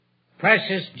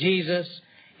Precious Jesus,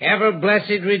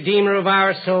 ever-blessed Redeemer of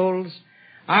our souls,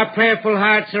 our prayerful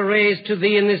hearts are raised to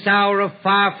Thee in this hour of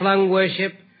far-flung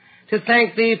worship, to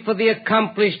thank Thee for the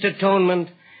accomplished atonement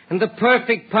and the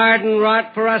perfect pardon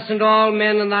wrought for us and all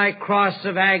men on Thy cross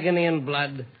of agony and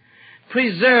blood.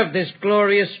 Preserve this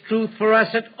glorious truth for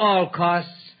us at all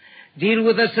costs. Deal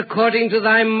with us according to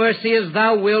Thy mercy as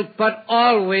Thou wilt, but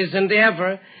always and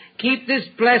ever keep this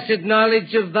blessed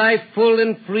knowledge of Thy full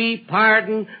and free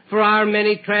pardon for our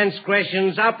many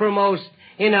transgressions uppermost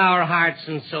in our hearts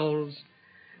and souls.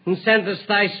 And send us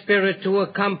Thy Spirit to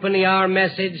accompany our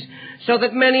message, so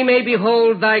that many may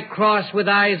behold Thy cross with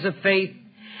eyes of faith,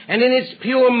 and in its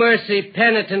pure mercy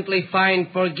penitently find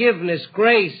forgiveness,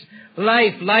 grace,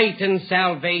 life, light, and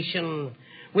salvation.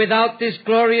 Without this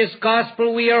glorious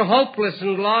gospel we are hopeless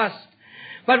and lost.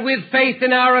 But with faith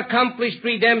in our accomplished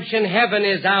redemption, heaven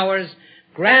is ours.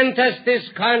 Grant us this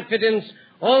confidence,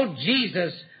 O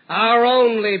Jesus, our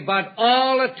only but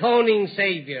all-atoning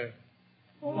Savior.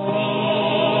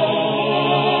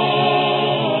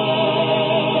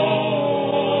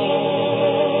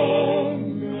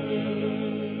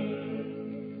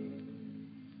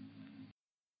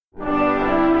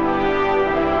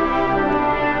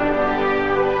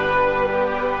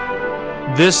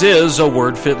 This is A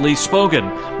Word Fitly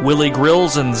Spoken. Willie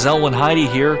Grills and Zelwyn Heidi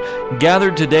here,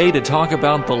 gathered today to talk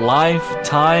about the life,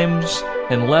 times,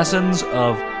 and lessons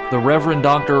of the Reverend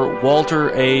Dr. Walter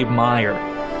A. Maier.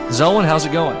 Zelwyn, how's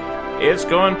it going? It's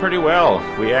going pretty well.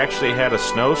 We actually had a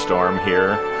snowstorm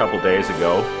here a couple days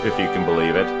ago, if you can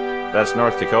believe it. That's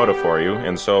North Dakota for you.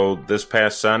 And so this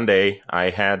past Sunday, I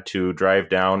had to drive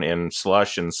down in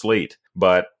slush and sleet.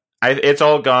 But it's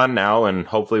all gone now, and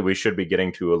hopefully we should be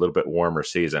getting to a little bit warmer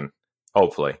season.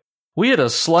 Hopefully. We had a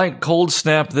slight cold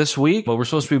snap this week, but we're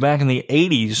supposed to be back in the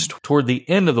 80s toward the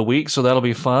end of the week, so that'll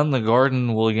be fun. The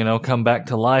garden will, come back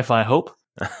to life, I hope.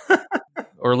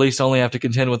 Or at least only have to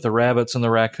contend with the rabbits and the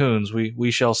raccoons.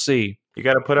 We shall see. You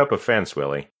got to put up a fence,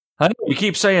 Willie. I know, you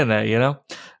keep saying that,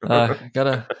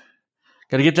 Gotta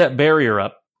get that barrier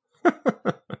up.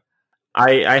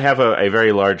 I have a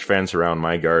very large fence around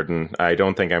my garden. I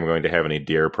don't think I'm going to have any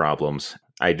deer problems.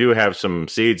 I do have some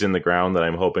seeds in the ground that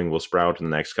I'm hoping will sprout in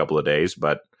the next couple of days,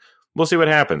 but we'll see what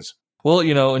happens. Well,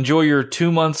 enjoy your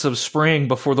 2 months of spring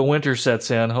before the winter sets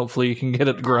in. Hopefully you can get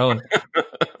it grown.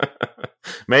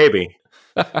 Maybe.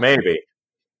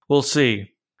 We'll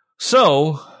see.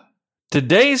 So,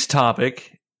 today's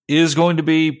topic is going to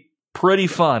be pretty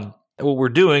fun. What we're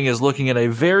doing is looking at a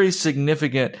very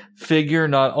significant figure,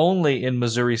 not only in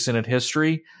Missouri Synod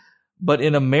history, but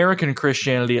in American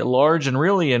Christianity at large, and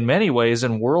really in many ways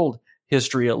in world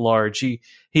history at large.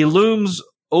 He looms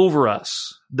over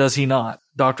us, does he not,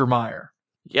 Dr. Maier?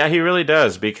 Yeah, he really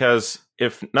does, because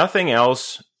if nothing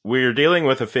else, we're dealing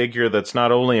with a figure that's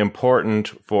not only important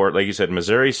for, like you said,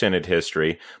 Missouri Synod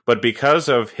history, but because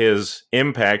of his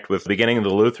impact with the beginning of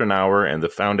the Lutheran Hour and the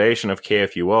foundation of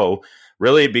KFUO,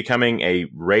 really becoming a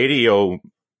radio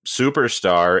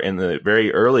superstar in the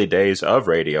very early days of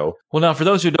radio. Well, now, for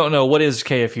those who don't know, what is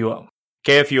KFUO?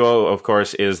 KFUO, of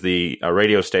course, is the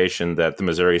radio station that the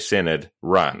Missouri Synod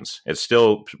runs. It's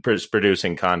still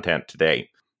producing content today.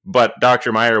 But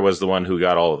Dr. Maier was the one who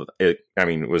got all of it,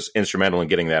 was instrumental in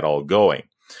getting that all going.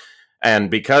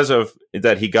 And because of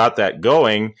that, he got that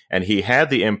going, and he had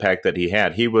the impact that he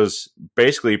had. He was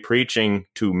basically preaching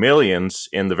to millions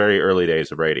in the very early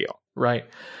days of radio. Right.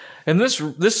 And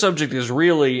this subject is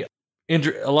really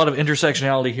a lot of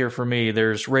intersectionality here for me.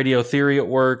 There's radio theory at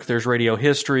work, there's radio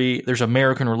history, there's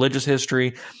American religious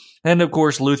history, and of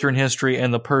course Lutheran history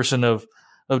and the person of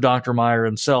Dr. Maier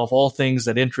himself, all things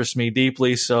that interest me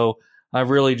deeply. So I've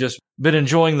really just been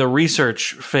enjoying the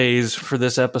research phase for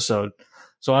this episode.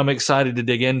 So I'm excited to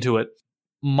dig into it.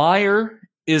 Maier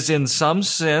is in some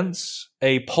sense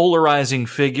a polarizing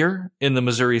figure in the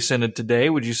Missouri Synod today.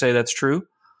 Would you say that's true?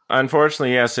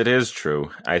 Unfortunately, yes, it is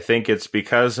true. I think it's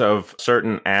because of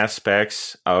certain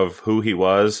aspects of who he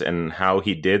was and how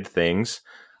he did things.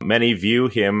 Many view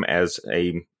him as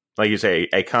a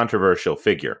controversial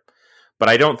figure. But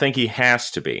I don't think he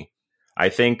has to be. I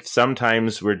think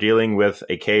sometimes we're dealing with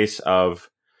a case of,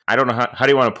 I don't know, how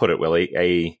do you want to put it,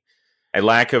 Willie? A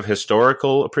lack of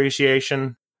historical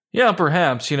appreciation? Yeah,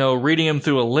 perhaps, reading him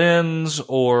through a lens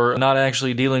or not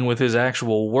actually dealing with his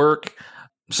actual work.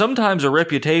 Sometimes a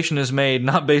reputation is made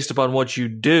not based upon what you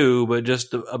do, but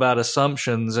just about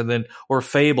assumptions or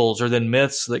fables or then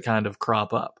myths that kind of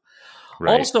crop up.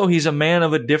 Right. Also, he's a man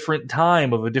of a different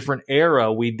time, of a different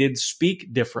era. We did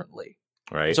speak differently.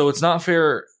 Right. So it's not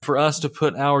fair for us to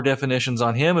put our definitions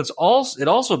on him. It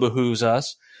also behooves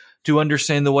us to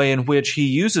understand the way in which he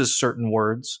uses certain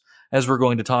words as we're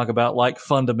going to talk about, like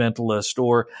fundamentalist,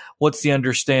 or what's the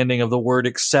understanding of the word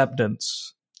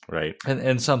acceptance, Right.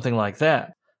 and something like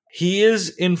that. He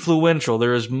is influential.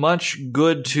 There is much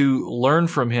good to learn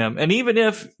from him. And even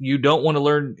if you don't want to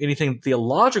learn anything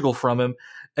theological from him,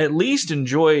 at least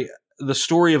enjoy the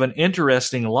story of an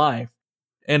interesting life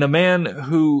and a man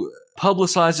who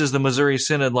publicizes the Missouri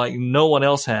Synod like no one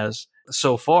else has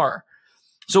so far.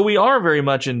 So we are very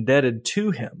much indebted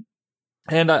to him.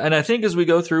 And I think as we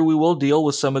go through, we will deal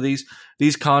with some of these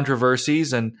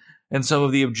controversies and some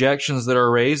of the objections that are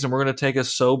raised, and we're going to take a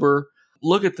sober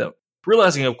look at them.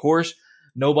 Realizing, of course,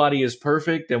 nobody is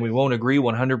perfect, and we won't agree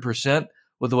 100%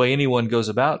 with the way anyone goes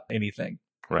about anything.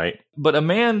 Right. But a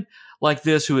man like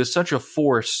this, who is such a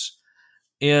force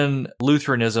in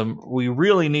Lutheranism, we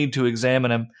really need to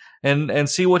examine him and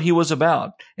see what he was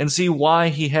about, and see why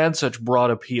he had such broad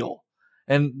appeal.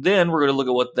 And then we're going to look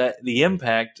at what the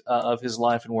impact of his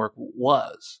life and work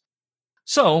was.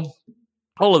 So,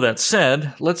 all of that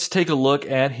said, let's take a look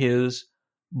at his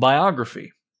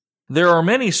biography. There are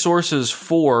many sources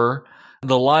for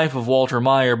the life of Walter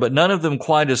Maier, but none of them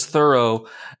quite as thorough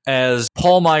as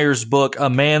Paul Maier's book, A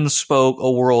Man Spoke,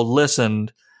 A World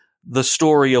Listened, The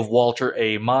Story of Walter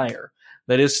A. Maier.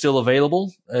 That is still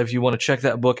available if you want to check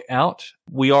that book out.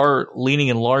 We are leaning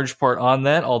in large part on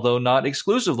that, although not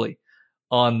exclusively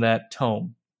on that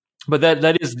tome. But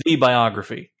that is the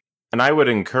biography. And I would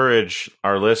encourage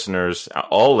our listeners,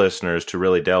 all listeners, to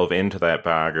really delve into that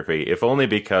biography, if only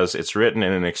because it's written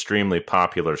in an extremely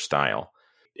popular style.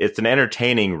 It's an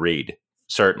entertaining read,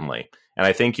 certainly. And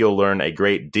I think you'll learn a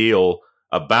great deal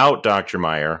about Dr.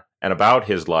 Maier and about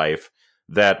his life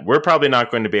that we're probably not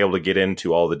going to be able to get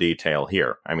into all the detail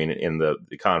here. I mean, in the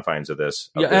confines of this.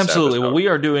 Yeah, absolutely. Episode. What we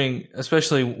are doing,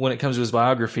 especially when it comes to his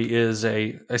biography, is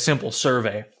a simple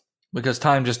survey, because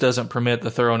time just doesn't permit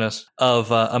the thoroughness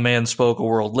of A Man Spoke, A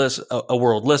World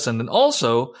Listened. And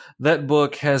also, that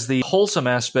book has the wholesome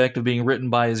aspect of being written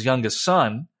by his youngest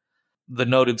son, the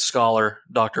noted scholar,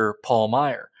 Dr. Paul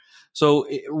Maier. So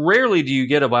rarely do you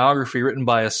get a biography written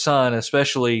by a son,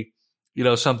 especially,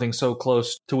 something so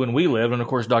close to when we lived. And of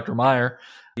course, Dr. Maier,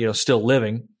 still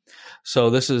living.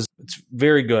 So it's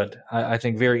very good. I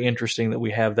think very interesting that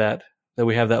we have that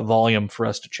volume for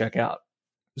us to check out.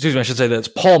 Excuse me, I should say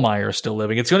that Paul Maier is still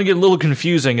living. It's going to get a little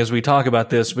confusing as we talk about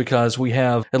this, because we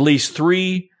have at least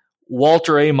 3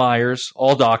 Walter A. Maiers,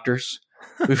 all doctors.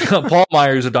 We've got Paul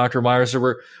Maier, who's a Dr. Maier,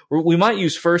 so we might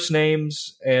use first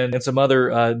names and some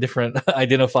other different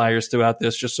identifiers throughout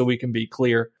this, just so we can be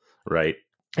clear. Right.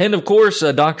 And of course,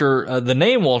 the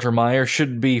name Walter Maier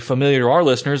should be familiar to our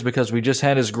listeners, because we just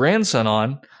had his grandson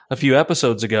on a few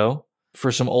episodes ago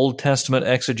for some Old Testament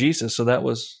exegesis, so that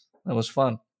was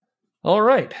fun. All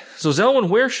right. So, Zelwyn,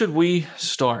 where should we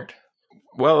start?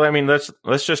 Well, I mean,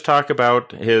 let's just talk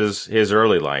about his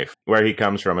early life, where he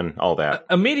comes from and all that.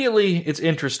 Immediately, it's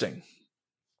interesting.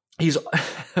 He's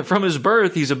from his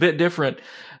birth, he's a bit different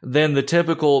than the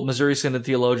typical Missouri Synod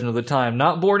theologian of the time.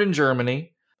 Not born in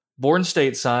Germany, born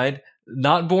stateside,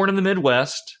 not born in the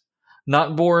Midwest,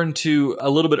 not born to a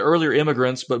little bit earlier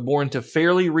immigrants, but born to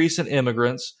fairly recent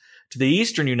immigrants to the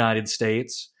eastern United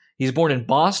States. He's born in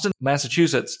Boston,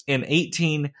 Massachusetts in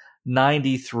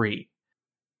 1893.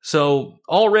 So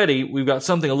already we've got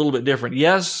something a little bit different.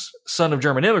 Yes, son of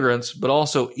German immigrants, but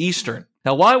also Eastern.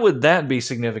 Now, why would that be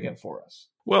significant for us?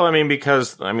 Well, I mean,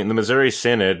 because the Missouri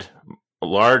Synod,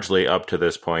 largely up to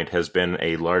this point, has been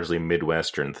a largely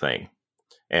Midwestern thing.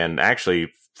 And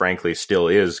actually, frankly, still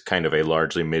is kind of a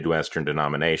largely Midwestern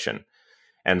denomination.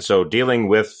 And so dealing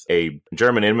with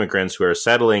German immigrants who are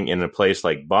settling in a place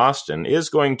like Boston is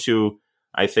going to,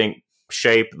 I think,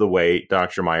 shape the way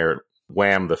Dr. Maier,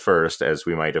 Wham the First, as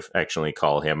we might affectionately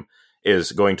call him,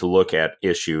 is going to look at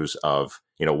issues of,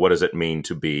 what does it mean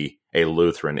to be a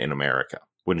Lutheran in America?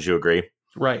 Wouldn't you agree?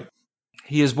 Right.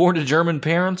 He is born to German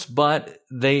parents, but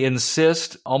they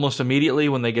insist almost immediately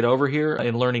when they get over here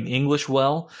in learning English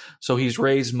well. So he's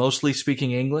raised mostly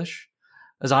speaking English.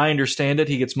 As I understand it,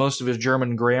 he gets most of his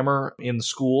German grammar in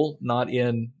school, not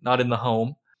in the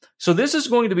home. So this is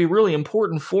going to be really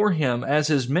important for him as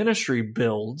his ministry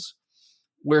builds,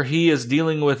 where he is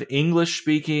dealing with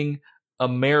English-speaking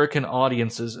American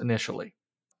audiences initially.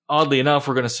 Oddly enough,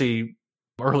 we're going to see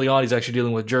early on he's actually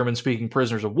dealing with German-speaking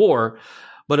prisoners of war,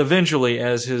 but eventually,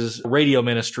 as his radio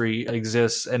ministry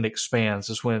exists and expands,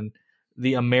 is when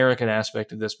the American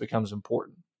aspect of this becomes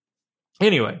important.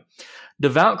 Anyway,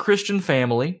 devout Christian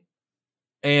family,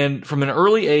 and from an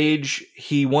early age,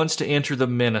 he wants to enter the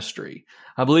ministry.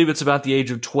 I believe it's about the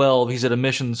age of 12. He's at a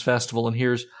missions festival, and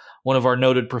here's one of our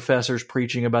noted professors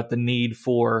preaching about the need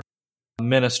for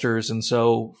ministers. And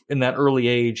so in that early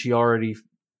age, he already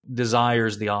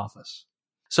desires the office.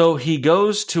 So he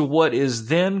goes to what is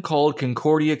then called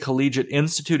Concordia Collegiate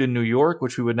Institute in New York,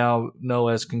 which we would now know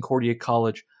as Concordia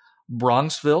College,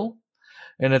 Bronxville.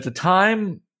 And at the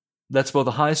time, that's both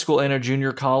a high school and a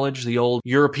junior college, the old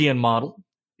European model.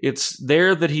 It's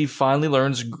there that he finally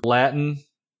learns Latin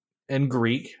and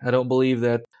Greek. I don't believe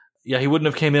that, he wouldn't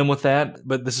have came in with that,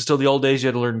 but this is still the old days. You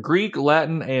had to learn Greek,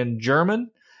 Latin, and German.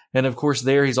 And of course,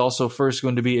 there he's also first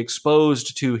going to be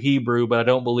exposed to Hebrew, but I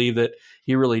don't believe that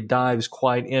he really dives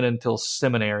quite in until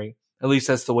seminary. At least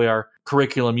that's the way our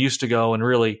curriculum used to go and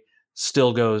really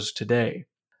still goes today.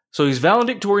 So he's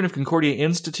valedictorian of Concordia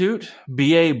Institute,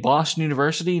 BA Boston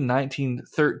University,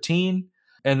 1913.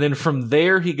 And then from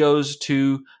there, he goes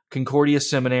to Concordia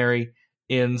Seminary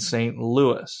in St.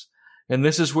 Louis. And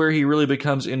this is where he really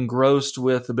becomes engrossed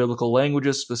with the biblical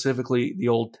languages, specifically the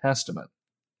Old Testament.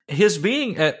 His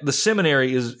being at the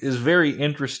seminary is very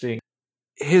interesting.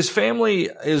 His family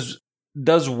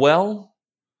does well.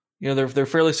 They're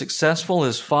fairly successful.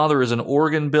 His father is an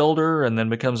organ builder and then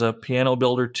becomes a piano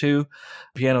builder too,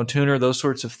 piano tuner, those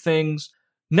sorts of things.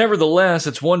 Nevertheless,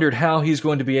 it's wondered how he's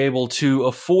going to be able to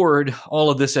afford all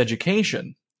of this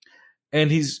education. And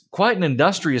he's quite an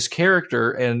industrious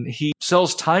character, and he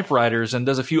sells typewriters and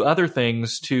does a few other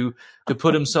things to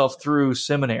put himself through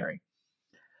seminary.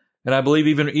 And I believe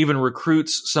even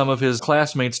recruits some of his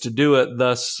classmates to do it,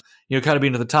 thus, kind of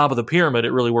being at the top of the pyramid.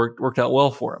 It really worked out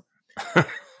well for him.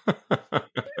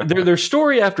 There's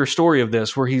story after story of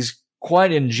this where he's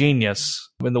quite ingenious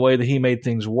in the way that he made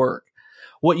things work.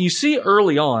 What you see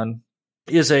early on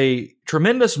is a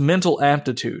tremendous mental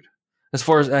aptitude as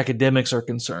far as academics are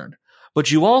concerned. But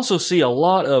you also see a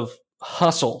lot of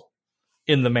hustle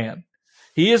in the man.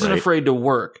 He isn't afraid to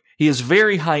work. He is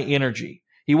very high energy.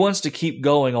 He wants to keep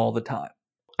going all the time.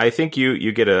 I think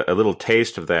you get a little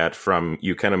taste of that from,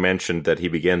 you kind of mentioned that he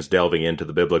begins delving into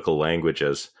the biblical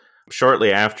languages.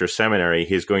 Shortly after seminary,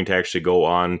 he's going to actually go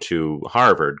on to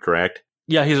Harvard, correct?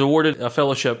 Yeah, he's awarded a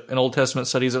fellowship in Old Testament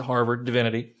studies at Harvard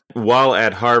Divinity. While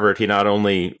at Harvard, he not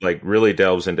only really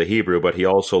delves into Hebrew, but he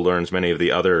also learns many of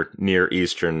the other Near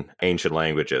Eastern ancient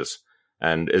languages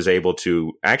and is able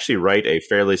to actually write a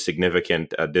fairly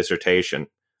significant dissertation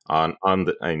on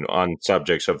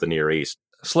subjects of the Near East.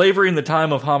 Slavery in the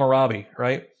time of Hammurabi,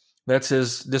 right? That's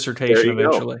his dissertation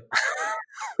eventually.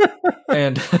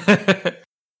 And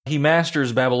he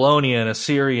masters Babylonian,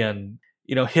 Assyrian,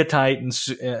 Hittite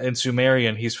and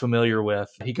Sumerian he's familiar with.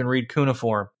 He can read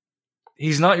cuneiform.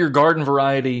 He's not your garden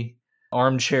variety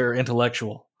armchair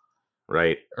intellectual.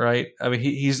 Right. I mean,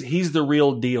 he's the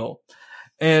real deal.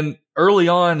 And early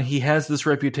on, he has this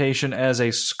reputation as a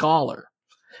scholar.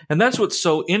 And that's what's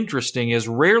so interesting is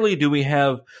rarely do we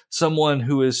have someone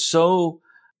who is so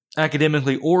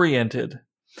academically oriented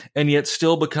and yet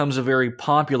still becomes a very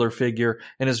popular figure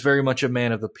and is very much a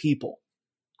man of the people.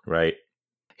 Right.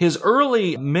 His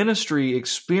early ministry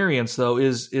experience, though,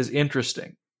 is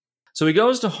interesting. So he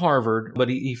goes to Harvard, but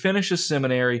he finishes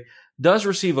seminary, does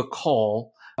receive a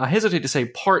call. I hesitate to say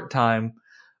part-time,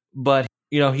 but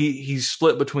he's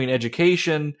split between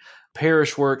education,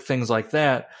 parish work, things like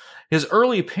that. His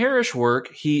early parish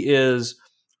work, he is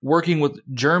working with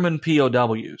German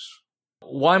POWs.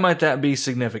 Why might that be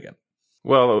significant?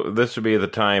 Well, this would be the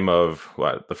time of,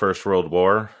 the First World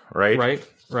War, right?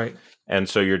 Right. And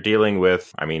so you're dealing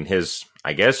with,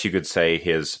 I guess you could say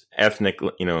his ethnic,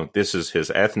 this is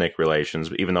his ethnic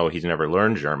relations, even though he's never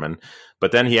learned German.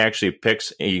 But then he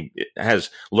has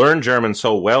learned German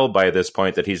so well by this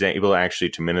point that he's able actually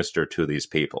to minister to these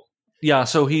people. Yeah,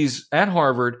 so he's at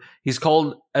Harvard. He's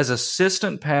called as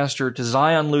assistant pastor to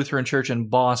Zion Lutheran Church in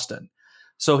Boston.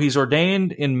 So he's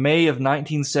ordained in May of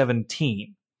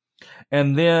 1917.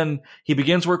 And then he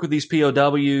begins work with these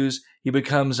POWs. He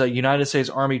becomes a United States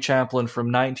Army chaplain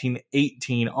from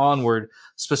 1918 onward,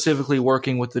 specifically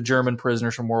working with the German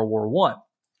prisoners from World War I.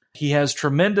 He has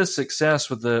tremendous success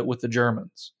with the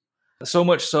Germans, so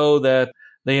much so that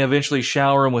they eventually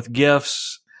shower him with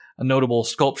gifts, a notable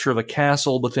sculpture of a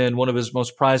castle, but then one of his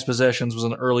most prized possessions was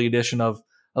an early edition of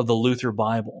the Luther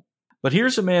Bible. But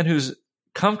here's a man who's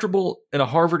comfortable in a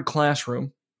Harvard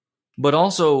classroom, but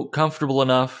also comfortable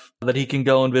enough that he can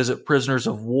go and visit prisoners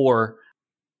of war,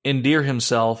 endear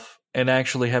himself, and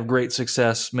actually have great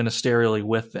success ministerially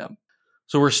with them.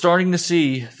 So we're starting to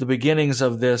see the beginnings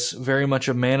of this very much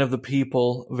a man of the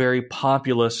people, very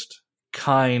populist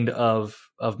kind of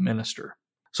minister.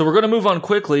 So we're going to move on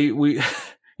quickly.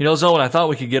 Zoe, I thought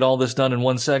we could get all this done in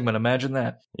one segment. Imagine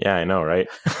that. Yeah, I know, right?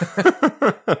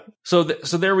 So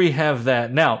there we have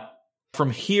that. Now,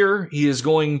 from here, he is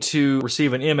going to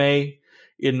receive an MA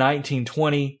in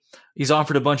 1920 He's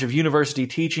offered a bunch of university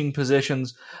teaching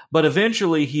positions, but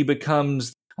eventually he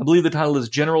becomes, I believe the title is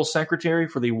General Secretary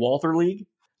for the Walther League.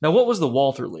 Now, what was the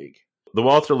Walther League? The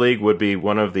Walther League would be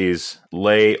one of these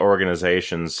lay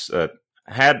organizations that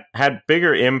had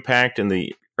bigger impact in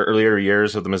the earlier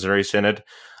years of the Missouri Synod,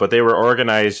 but they were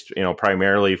organized,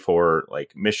 primarily for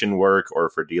like mission work or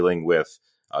for dealing with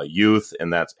youth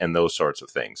and those sorts of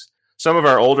things. Some of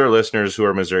our older listeners who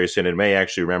are Missouri Synod may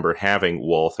actually remember having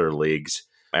Walther Leagues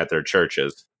at their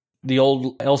churches. The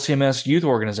old LCMS youth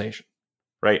organization.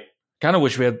 Right. Kind of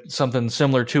wish we had something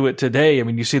similar to it today. I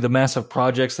mean, you see the massive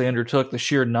projects they undertook, the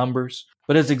sheer numbers.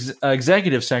 But as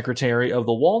executive secretary of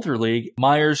the Walther League,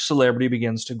 Maier's celebrity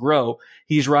begins to grow.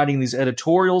 He's writing these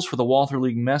editorials for the Walther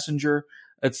League Messenger.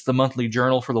 It's the monthly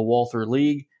journal for the Walther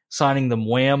League, signing them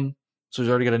Wham. So he's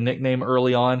already got a nickname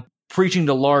early on. Preaching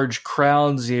to large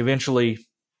crowds. He eventually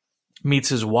meets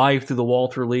his wife through the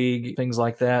Walther League, things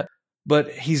like that.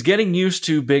 But he's getting used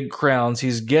to big crowds.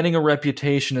 He's getting a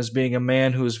reputation as being a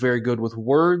man who is very good with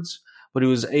words, but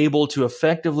who is able to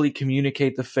effectively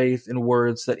communicate the faith in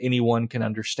words that anyone can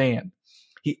understand.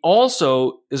 He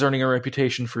also is earning a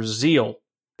reputation for zeal,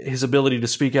 his ability to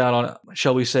speak out on,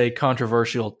 shall we say,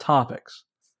 controversial topics.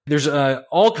 There's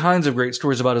all kinds of great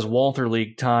stories about his Walther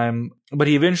League time, but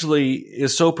he eventually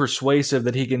is so persuasive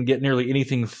that he can get nearly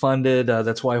anything funded.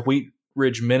 That's why Wheat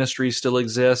Ridge Ministries still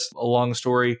exists. A long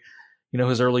story.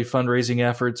 His early fundraising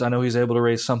efforts. I know he's able to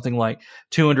raise something like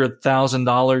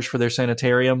 $200,000 for their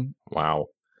sanitarium. Wow.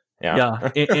 Yeah.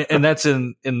 And that's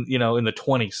in the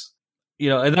 20s.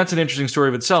 And that's an interesting story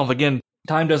of itself. Again,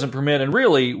 time doesn't permit. And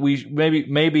really, we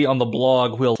maybe on the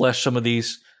blog, we'll flesh some of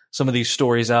these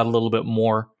stories out a little bit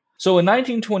more. So in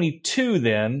 1922,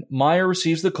 then, Maier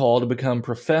receives the call to become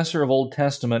professor of Old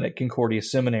Testament at Concordia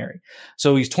Seminary.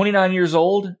 So he's 29 years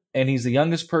old, and he's the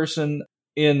youngest person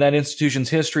in that institution's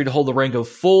history to hold the rank of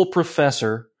full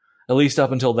professor, at least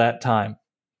up until that time.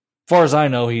 As far as I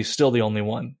know, he's still the only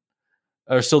one,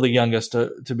 or still the youngest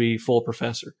to be full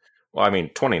professor. Well,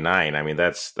 29.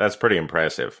 That's pretty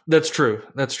impressive. That's true.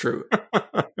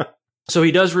 So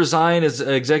he does resign as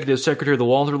executive secretary of the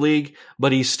Walther League,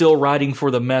 but he's still writing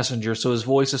for the Messenger. So his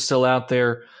voice is still out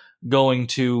there going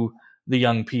to the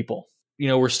young people.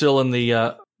 We're still in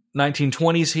the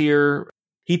 1920s here.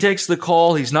 He takes the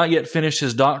call. He's not yet finished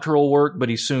his doctoral work, but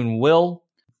he soon will.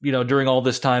 During all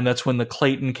this time, that's when the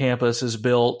Clayton campus is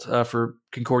built for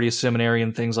Concordia Seminary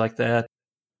and things like that.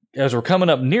 As we're coming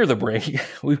up near the break,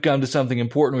 we've come to something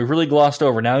important we've really glossed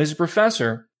over. Now he's a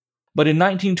professor, but in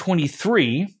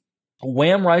 1923,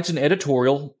 Wham writes an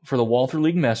editorial for the Walther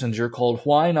League Messenger called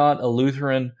Why Not a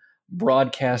Lutheran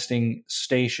Broadcasting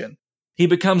Station? He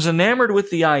becomes enamored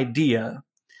with the idea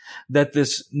that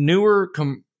this newer,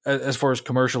 as far as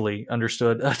commercially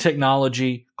understood,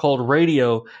 technology called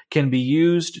radio can be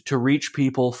used to reach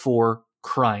people for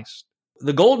Christ.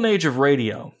 The golden age of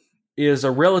radio is a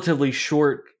relatively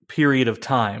short period of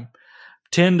time,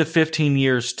 10 to 15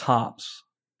 years tops.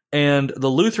 And the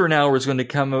Lutheran hour is going to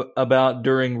come about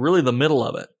during really the middle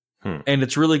of it. And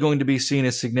it's really going to be seen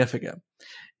as significant.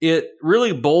 It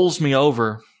really bowls me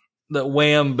over that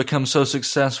Wham becomes so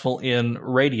successful in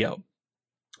radio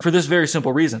for this very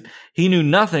simple reason. He knew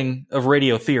nothing of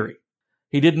radio theory.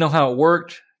 He didn't know how it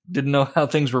worked, didn't know how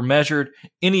things were measured,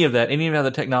 any of how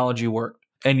the technology worked.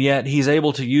 And yet he's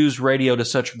able to use radio to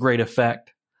such great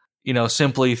effect,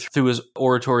 simply through his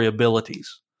oratory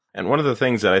abilities. And one of the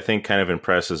things that I think kind of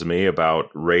impresses me about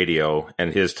radio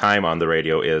and his time on the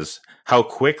radio is how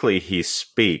quickly he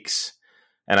speaks.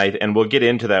 And we'll get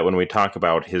into that when we talk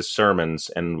about his sermons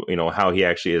and, how he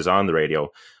actually is on the radio.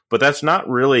 But that's not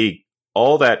really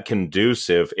all that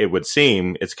conducive, it would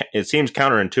seem. It seems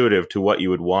counterintuitive to what you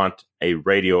would want a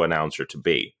radio announcer to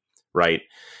be, right?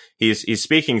 He's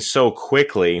speaking so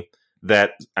quickly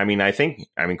that,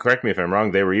 correct me if I'm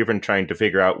wrong, they were even trying to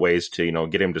figure out ways to,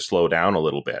 get him to slow down a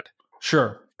little bit.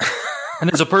 Sure.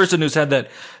 And as a person who's had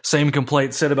that same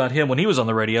complaint said about him when he was on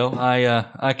the radio, I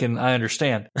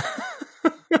understand.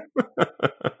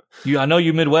 I know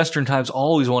you Midwestern types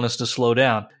always want us to slow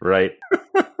down. Right.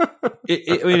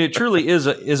 It truly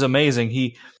is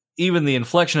amazing. Even the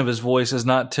inflection of his voice is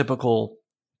not typical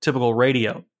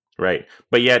radio. Right.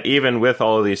 But yet, even with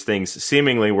all of these things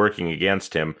seemingly working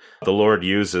against him, the Lord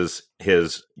uses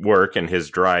his work and his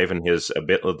drive and his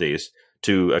abilities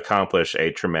to accomplish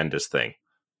a tremendous thing.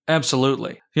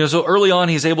 Absolutely. So early on,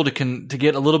 he's able to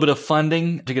get a little bit of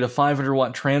funding to get a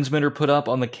 500-watt transmitter put up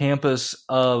on the campus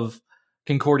of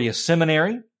Concordia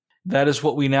Seminary. That is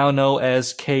what we now know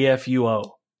as KFUO.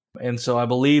 And so I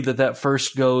believe that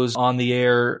first goes on the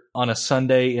air on a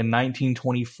Sunday in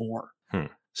 1924.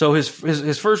 So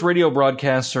his first radio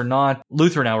broadcasts are not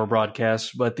Lutheran Hour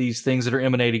broadcasts, but these things that are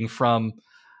emanating from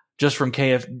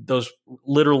KF, those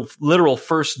literal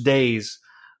first days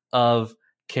of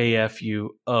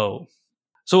KFUO.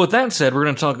 So with that said, we're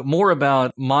going to talk more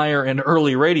about Maier and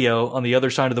early radio on the other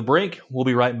side of the break. We'll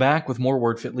be right back with more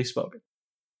Word Fitly Spoken.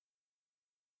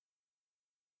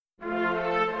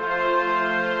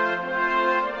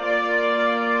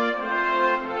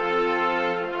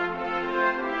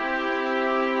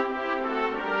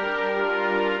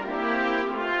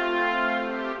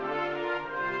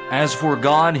 As for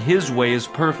God, his way is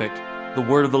perfect. The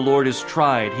word of the Lord is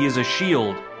tried. He is a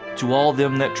shield to all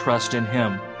them that trust in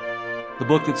him. The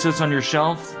book that sits on your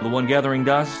shelf, the one gathering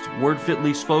dust, Word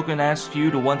Fitly Spoken asks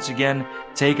you to once again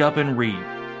take up and read.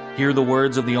 Hear the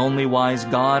words of the only wise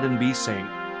God and be saved.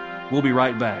 We'll be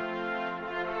right back.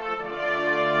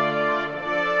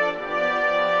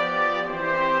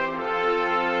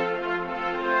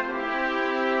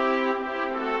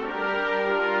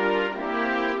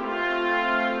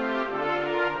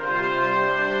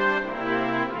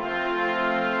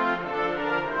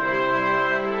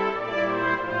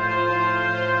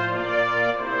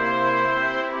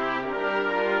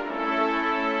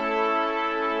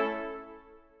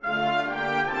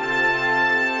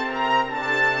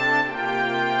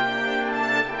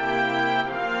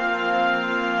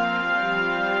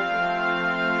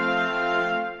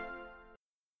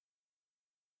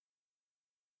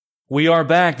 We are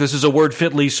back. This is a Word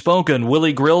Fitly Spoken.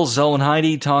 Willie Grill, Zoe and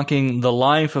Heidi talking the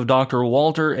life of Dr.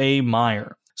 Walter A.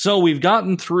 Maier. So we've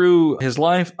gotten through his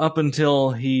life up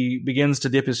until he begins to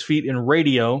dip his feet in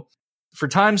radio. For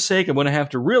time's sake, I'm going to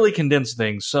have to really condense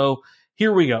things. So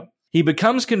here we go. He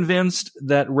becomes convinced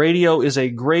that radio is a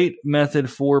great method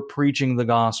for preaching the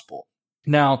gospel.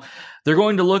 Now, they're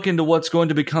going to look into what's going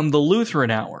to become the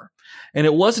Lutheran Hour. And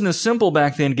it wasn't as simple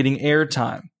back then getting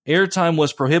airtime. Airtime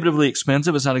was prohibitively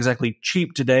expensive. It's not exactly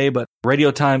cheap today, but radio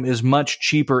time is much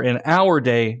cheaper in our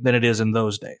day than it is in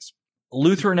those days.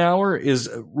 Lutheran Hour is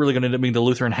really going to end up being the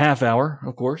Lutheran Half Hour,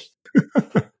 of course.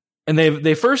 And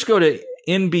they first go to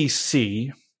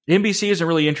NBC. NBC isn't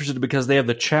really interested because they have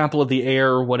the Chapel of the Air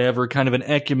or whatever, kind of an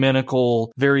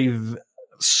ecumenical, very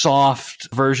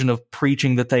soft version of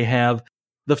preaching that they have.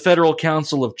 The Federal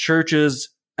Council of Churches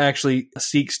actually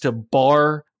seeks to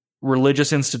bar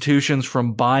religious institutions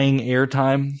from buying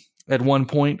airtime at one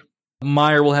point.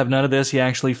 Maier will have none of this. He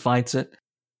actually fights it.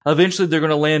 Eventually, they're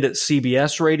going to land at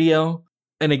CBS radio.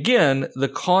 And again, the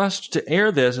cost to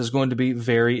air this is going to be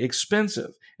very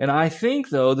expensive. And I think,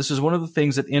 though, this is one of the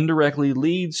things that indirectly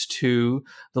leads to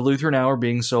the Lutheran Hour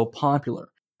being so popular,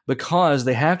 because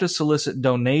they have to solicit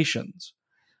donations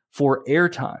for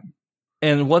airtime.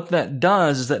 And what that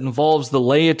does is that involves the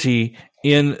laity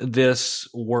in this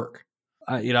work.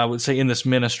 I would say in this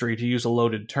ministry, to use a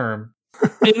loaded term,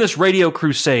 in this radio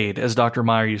crusade, as Dr.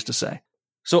 Maier used to say.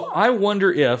 So I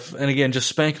wonder if, and again, just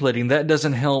speculating, that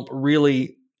doesn't help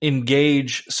really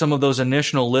engage some of those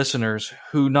initial listeners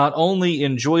who not only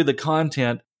enjoy the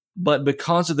content, but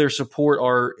because of their support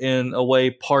are in a way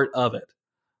part of it,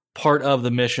 part of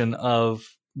the mission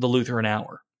of the Lutheran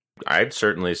Hour. I'd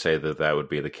certainly say that would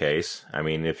be the case. I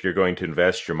mean, if you're going to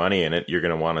invest your money in it, you're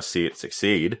going to want to see it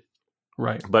succeed.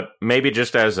 Right. But maybe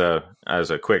just as a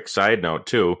quick side note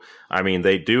too, I mean,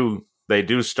 they do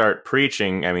start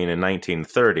preaching, I mean, in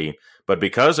 1930, but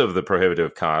because of the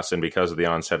prohibitive costs and because of the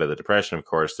onset of the Depression, of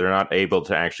course, they're not able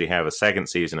to actually have a second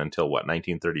season until what,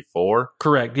 1934?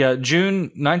 Correct. Yeah, June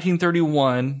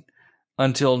 1931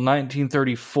 until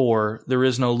 1934, there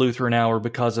is no Lutheran Hour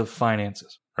because of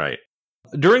finances. Right.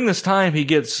 During this time, he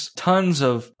gets tons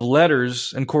of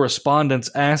letters and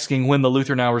correspondence asking when the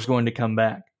Lutheran Hour is going to come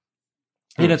back.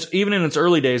 And even in its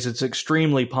early days, it's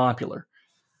extremely popular.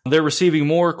 They're receiving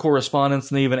more correspondence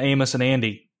than even Amos and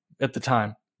Andy at the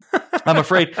time. I'm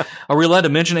afraid, are we allowed to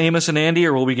mention Amos and Andy,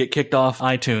 or will we get kicked off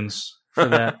iTunes for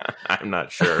that? I'm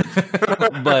not sure.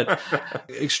 But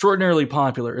extraordinarily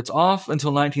popular. It's off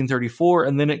until 1934,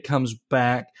 and then it comes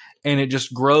back, and it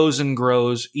just grows and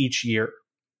grows each year.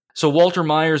 So Walter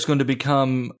Maier is going to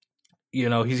become,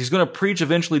 he's going to preach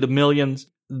eventually to millions.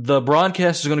 The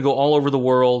broadcast is going to go all over the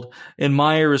world, and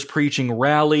Maier is preaching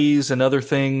rallies and other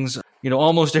things,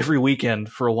 almost every weekend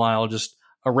for a while, just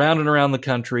around and around the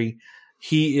country.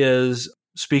 He is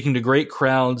speaking to great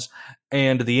crowds,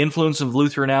 and the influence of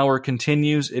Lutheran Hour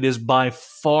continues. It is by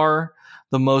far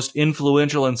the most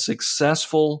influential and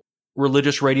successful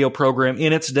religious radio program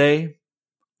in its day,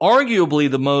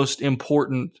 arguably the most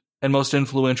important and most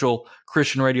influential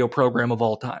Christian radio program of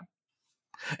all time.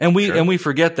 And we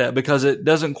forget that because it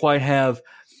doesn't quite have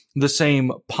the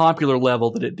same popular level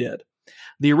that it did.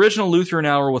 The original Lutheran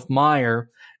Hour with Maier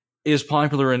is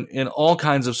popular in all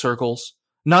kinds of circles.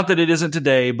 Not that it isn't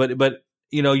today, but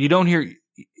you don't hear.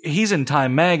 He's in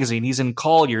Time Magazine. He's in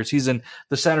Collier's. He's in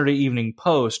the Saturday Evening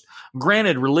Post.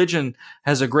 Granted, religion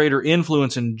has a greater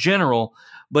influence in general,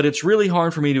 but it's really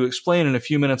hard for me to explain in a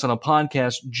few minutes on a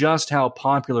podcast just how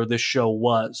popular this show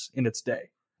was in its day.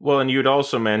 Well, and you'd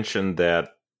also mentioned that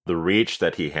the reach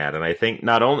that he had, and I think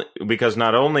not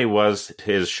only was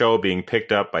his show being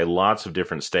picked up by lots of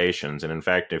different stations, and in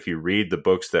fact, if you read the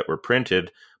books that were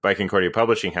printed by Concordia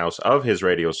Publishing House of his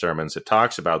radio sermons, it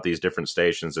talks about these different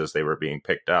stations as they were being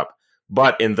picked up.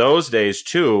 But in those days,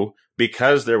 too,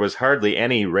 because there was hardly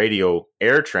any radio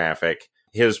air traffic,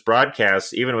 his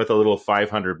broadcasts, even with a little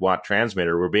 500-watt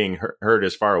transmitter, were being heard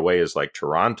as far away as like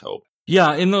Toronto.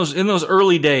 Yeah, in those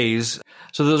early days.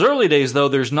 So those early days, though,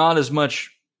 there's not as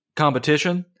much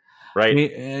competition. Right. I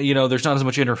mean, there's not as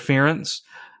much interference,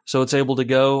 so it's able to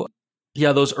go.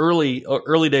 Yeah, those early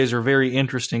days are very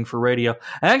interesting for radio.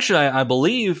 Actually, I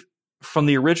believe from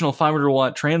the original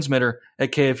 500-watt transmitter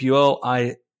at KFUO,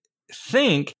 I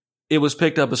think it was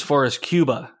picked up as far as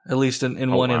Cuba, at least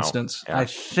in one instance. Yeah. I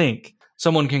think.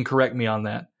 Someone can correct me on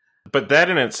that. But that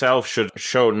in itself should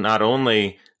show not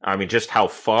only, just how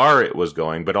far it was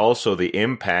going, but also the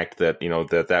impact that,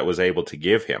 that was able to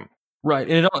give him. Right,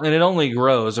 and it only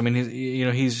grows. I mean,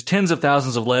 he's tens of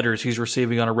thousands of letters he's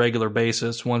receiving on a regular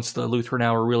basis once the Lutheran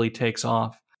Hour really takes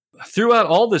off. Throughout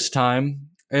all this time,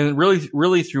 and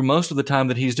really through most of the time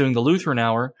that he's doing the Lutheran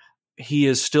Hour, he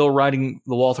is still writing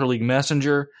the Walther League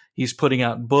Messenger. He's putting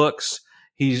out books.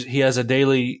 He has an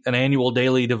annual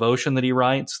daily devotion that he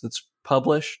writes that's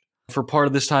published. For part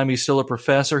of this time, he's still a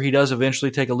professor. He does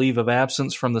eventually take a leave of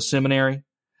absence from the seminary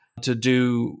to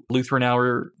do Lutheran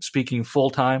Hour speaking full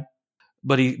time.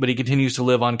 But he continues to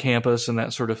live on campus and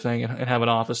that sort of thing and have an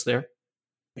office there.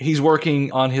 He's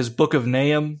working on his Book of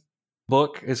Nahum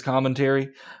book, his commentary,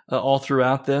 all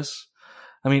throughout this.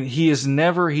 I mean, he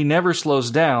never slows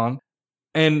down.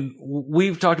 And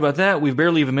we've talked about that. We've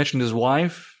barely even mentioned his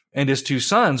wife and his 2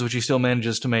 sons, which he still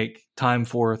manages to make time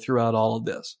for throughout all of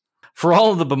this. For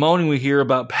all of the bemoaning we hear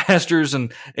about pastors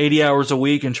and 80 hours a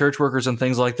week and church workers and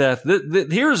things like that,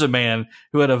 here's a man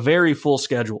who had a very full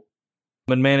schedule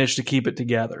and managed to keep it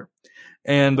together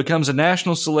and becomes a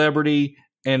national celebrity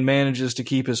and manages to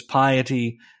keep his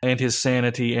piety and his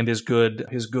sanity and his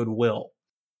goodwill.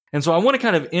 And so I want to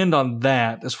kind of end on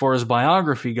that as far as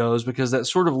biography goes, because that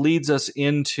sort of leads us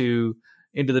into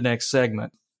the next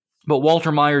segment. But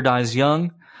Walter Maier dies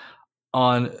young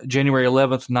on January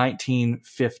 11th,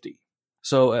 1950.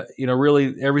 So,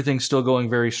 really everything's still going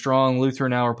very strong.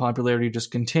 Lutheran Hour popularity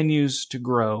just continues to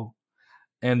grow.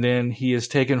 And then he is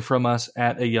taken from us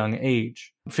at a young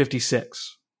age,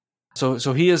 56. So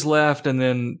he is left, and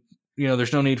then,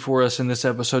 there's no need for us in this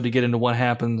episode to get into what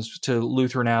happens to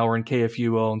Lutheran Hour and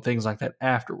KFUO and things like that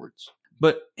afterwards.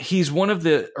 But he's one of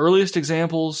the earliest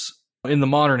examples in the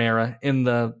modern era, in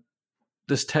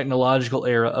this technological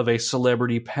era, of a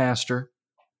celebrity pastor.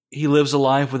 He lives a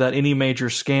life without any major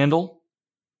scandal.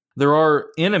 There are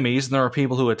enemies, and there are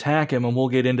people who attack him, and we'll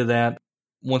get into that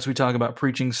once we talk about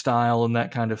preaching style and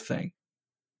that kind of thing.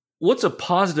 What's a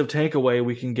positive takeaway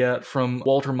we can get from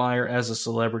Walter Maier as a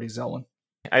celebrity, Zelwyn?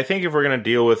 I think if we're going to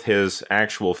deal with his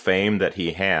actual fame that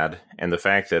he had, and the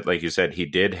fact that, like you said, he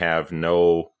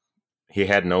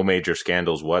had no major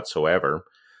scandals whatsoever,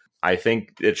 I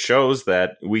think it shows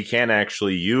that we can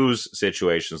actually use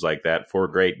situations like that for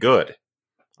great good.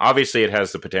 Obviously, it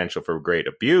has the potential for great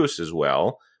abuse as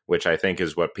well, which I think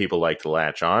is what people like to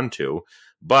latch on to.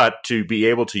 But to be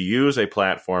able to use a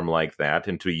platform like that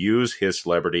and to use his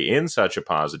celebrity in such a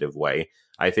positive way,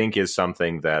 I think is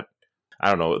something that,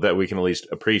 that we can at least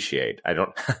appreciate. I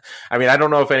don't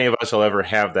know if any of us will ever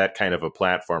have that kind of a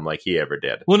platform like he ever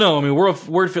did. Well, no,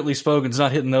 Word Fitly Spoken's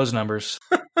not hitting those numbers.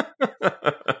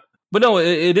 But no,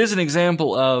 it is an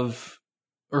example of,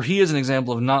 or he is an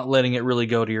example of not letting it really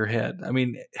go to your head. I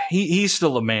mean, he's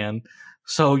still a man,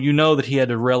 so that he had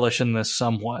to relish in this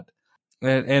somewhat.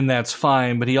 And that's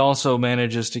fine, but he also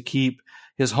manages to keep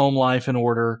his home life in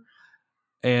order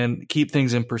and keep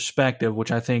things in perspective,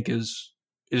 which I think is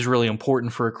really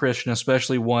important for a Christian,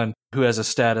 especially one who has a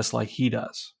status like he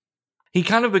does. He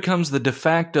kind of becomes the de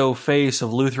facto face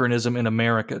of Lutheranism in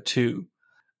America, too.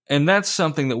 And that's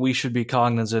something that we should be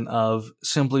cognizant of,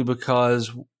 simply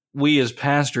because we as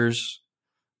pastors,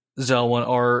 Zelwyn,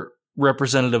 are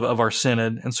representative of our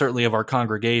synod and certainly of our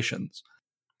congregations.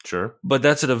 Sure. But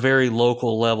that's at a very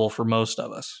local level for most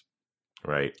of us.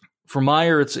 Right. For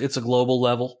Maier, it's a global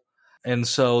level. And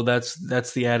so that's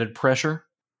the added pressure.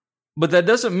 But that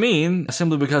doesn't mean,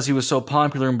 simply because he was so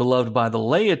popular and beloved by the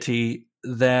laity,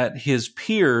 that his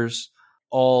peers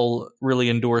all really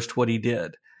endorsed what he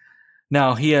did.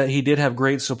 Now, he did have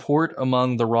great support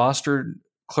among the rostered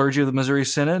clergy of the Missouri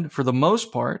Synod for the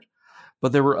most part,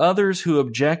 but there were others who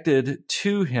objected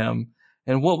to him.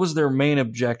 And what was their main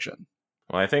objection?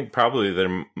 Well, I think probably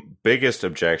their biggest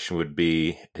objection would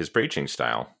be his preaching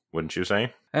style, wouldn't you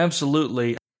say?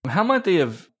 Absolutely. How might they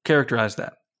have characterized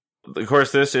that? Of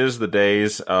course, this is the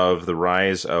days of the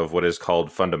rise of what is called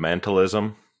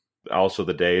fundamentalism. Also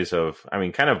the days of,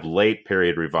 kind of late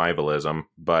period revivalism.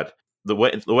 But the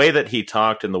way that he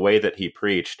talked and the way that he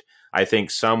preached, I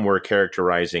think some were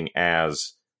characterizing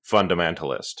as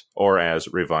fundamentalist or as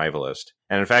revivalist.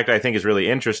 And in fact, I think it's really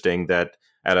interesting that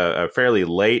at a fairly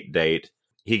late date,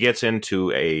 he gets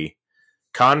into a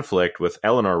conflict with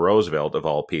Eleanor Roosevelt, of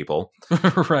all people.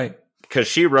 Right. Because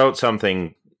she wrote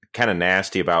something kind of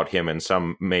nasty about him in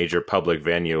some major public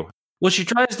venue. Well, she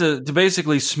tries to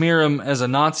basically smear him as a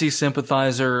Nazi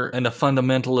sympathizer and a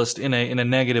fundamentalist in a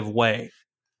negative way.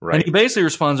 Right. And he basically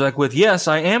responds back with, yes,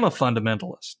 I am a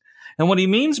fundamentalist. And what he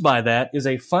means by that is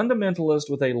a fundamentalist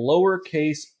with a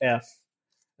lowercase f,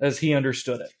 as he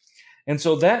understood it. And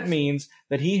so that means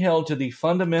that he held to the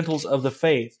fundamentals of the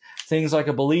faith, things like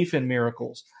a belief in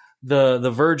miracles,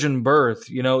 the virgin birth.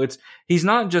 He's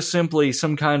not just simply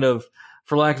some kind of,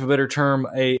 for lack of a better term,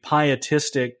 a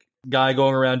pietistic guy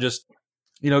going around just,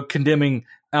 condemning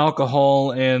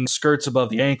alcohol and skirts above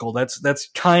the ankle. That's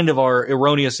kind of our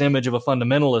erroneous image of a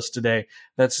fundamentalist today.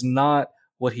 That's not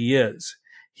what he is.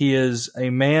 He is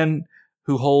a man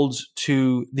who holds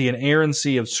to the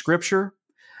inerrancy of Scripture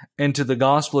and to the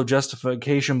gospel of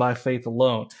justification by faith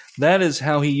alone. That is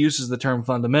how he uses the term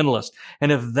fundamentalist.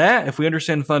 And if we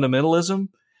understand fundamentalism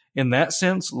in that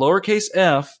sense, lowercase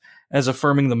f, as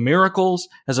affirming the miracles,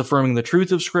 as affirming the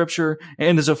truth of Scripture,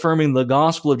 and as affirming the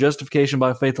gospel of justification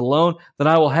by faith alone, then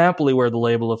I will happily wear the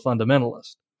label of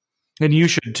fundamentalist. And you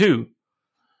should too.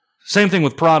 Same thing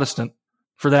with Protestant,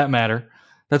 for that matter.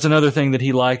 That's another thing that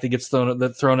he liked that gets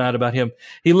thrown out about him.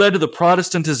 He led to the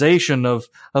Protestantization of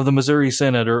the Missouri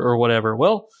Synod or whatever.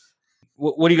 Well,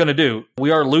 what are you going to do?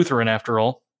 We are Lutheran after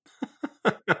all.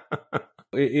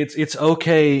 It's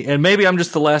okay, and maybe I'm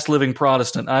just the last living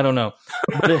Protestant. I don't know,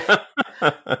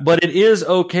 but it is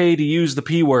okay to use the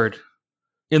P word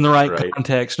in the right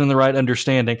context and in the right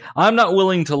understanding. I'm not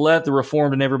willing to let the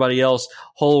Reformed and everybody else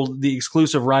hold the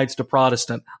exclusive rights to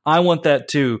Protestant. I want that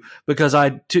too, because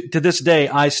to this day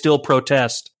I still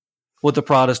protest what the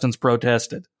Protestants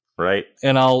protested. Right,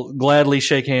 and I'll gladly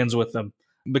shake hands with them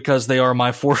because they are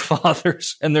my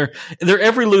forefathers, and they're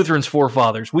every Lutheran's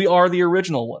forefathers. We are the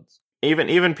original ones.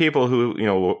 Even people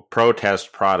who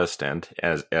protest Protestant,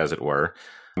 as it were,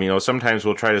 sometimes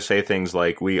we'll try to say things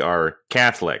like we are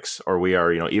Catholics or we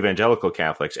are evangelical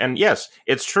Catholics, and yes,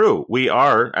 it's true. We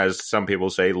are, as some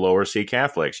people say, lower C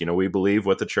Catholics. We believe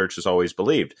what the Church has always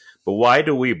believed. But why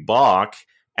do we balk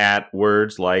at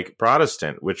words like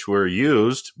Protestant, which were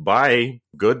used by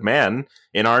good men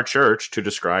in our church to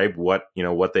describe what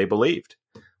they believed?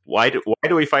 Why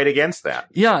do we fight against that?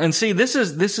 Yeah, and see, this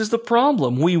is the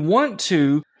problem. We want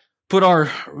to put our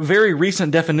very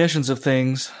recent definitions of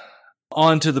things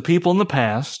onto the people in the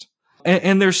past,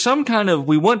 and there's some kind of,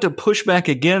 we want to push back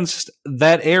against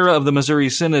that era of the Missouri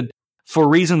Synod for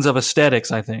reasons of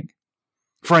aesthetics, I think,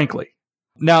 frankly.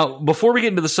 Now, before we get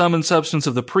into the sum and substance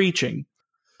of the preaching,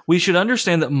 we should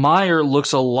understand that Maier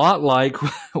looks a lot like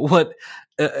what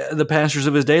the pastors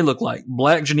of his day looked like.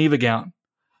 Black Geneva gown.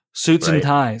 Suits and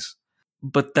ties.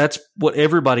 But that's what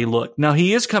everybody looked. Now,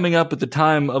 he is coming up at the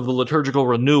time of the liturgical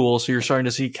renewal, so you're starting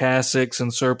to see cassocks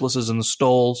and surplices and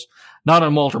stoles. Not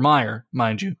on Walter Maier,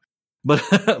 mind you,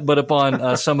 but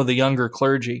upon some of the younger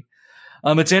clergy.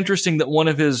 It's interesting that one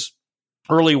of his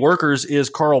early workers is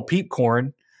Carl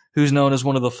Peepcorn, who's known as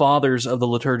one of the fathers of the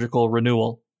liturgical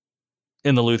renewal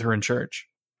in the Lutheran Church.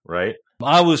 Right.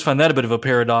 I always find that a bit of a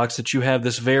paradox that you have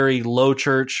this very low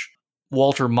church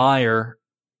Walter Maier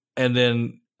and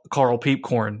then Carl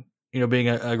Peepcorn, being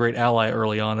a great ally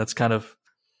early on. That's kind of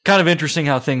interesting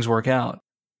how things work out.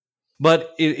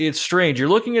 But it's strange. You're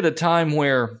looking at a time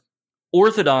where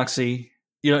orthodoxy,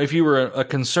 if you were a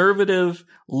conservative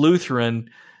Lutheran,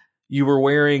 you were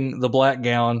wearing the black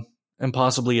gown and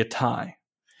possibly a tie.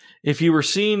 If you were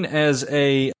seen as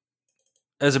a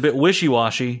bit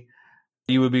wishy-washy,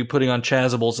 you would be putting on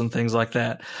chasubles and things like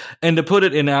that. And to put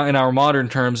it in our modern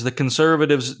terms, the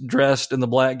conservatives dressed in the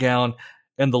black gown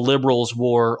and the liberals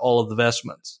wore all of the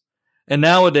vestments. And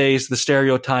nowadays, the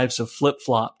stereotypes have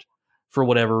flip-flopped for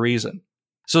whatever reason.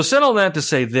 So said all that to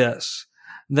say this,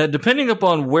 that depending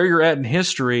upon where you're at in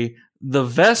history, the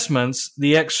vestments,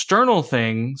 the external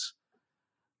things,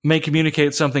 may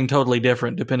communicate something totally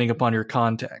different depending upon your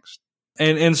context.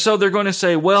 And so they're going to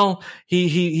say, well,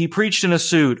 he preached in a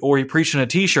suit, or he preached in a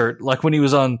t-shirt, like when he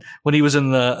was in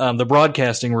the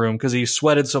broadcasting room, because he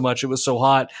sweated so much, it was so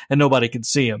hot and nobody could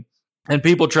see him. And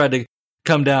people tried to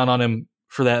come down on him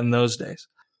for that in those days.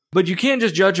 But you can't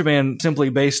just judge a man simply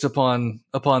based upon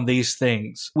these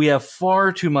things. We have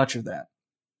far too much of that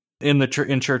in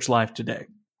church life today.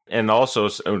 And also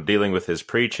dealing with his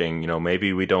preaching,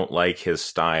 maybe we don't like his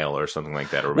style or something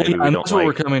like that, or maybe we don't that's what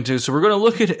we're coming to. So we're going to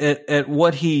look at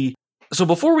what he. So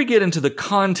before we get into the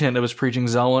content of his preaching,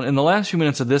 Zelwyn, in the last few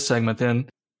minutes of this segment, then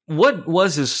what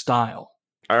was his style?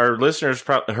 Our listeners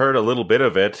probably heard a little bit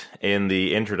of it in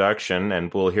the introduction,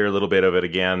 and we'll hear a little bit of it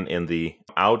again in the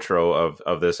outro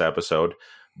of this episode.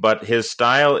 But his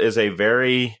style is a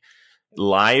very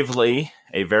lively,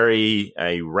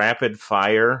 a rapid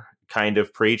fire kind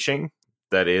of preaching.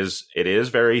 It is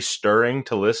very stirring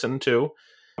to listen to.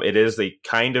 It is the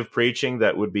kind of preaching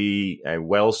that would be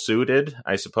well suited,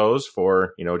 I suppose,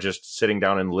 for just sitting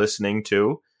down and listening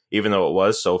to, even though it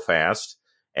was so fast.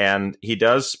 And he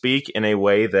does speak in a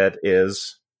way that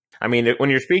is, when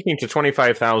you're speaking to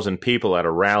 25,000 people at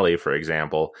a rally, for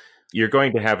example, you're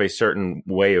going to have a certain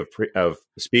way of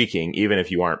speaking, even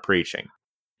if you aren't preaching.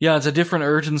 Yeah, it's a different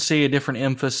urgency, a different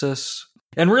emphasis.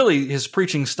 And really, his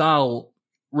preaching style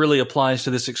really applies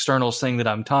to this externals thing that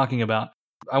I'm talking about.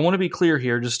 I want to be clear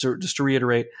here, just to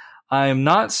reiterate, I am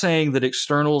not saying that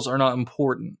externals are not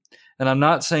important. And I'm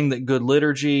not saying that good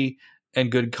liturgy and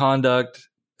good conduct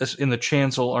in the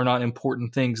chancel are not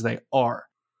important things. They are.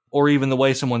 Or even the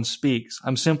way someone speaks.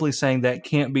 I'm simply saying that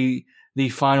can't be the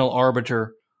final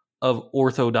arbiter of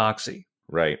orthodoxy.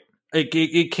 Right.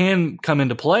 It can come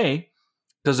into play,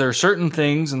 because there are certain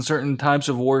things and certain types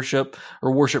of worship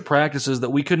or worship practices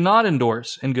that we could not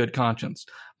endorse in good conscience.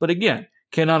 But again,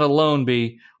 cannot alone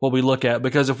be what we look at.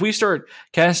 Because if we start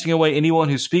casting away anyone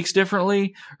who speaks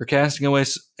differently, or casting away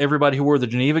everybody who wore the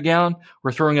Geneva gown,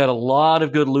 we're throwing out a lot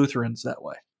of good Lutherans that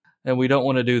way. And we don't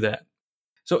want to do that.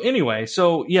 So anyway,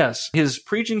 yes, his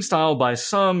preaching style by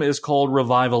some is called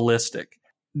revivalistic.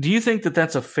 Do you think that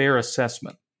that's a fair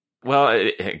assessment? Well,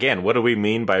 again, what do we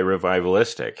mean by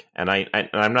revivalistic? And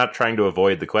I'm not trying to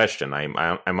avoid the question. I'm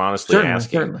honestly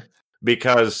asking. Certainly.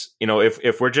 Because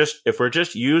if we're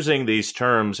just using these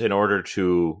terms in order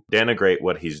to denigrate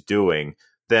what he's doing,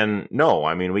 then no.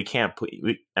 We can't.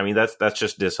 That's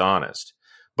just dishonest.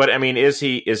 But is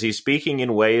he speaking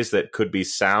in ways that could be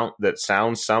sound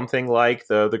something like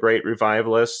the great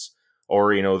revivalists,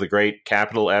 or the great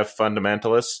capital F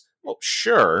fundamentalists? Well,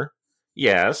 sure,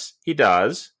 yes, he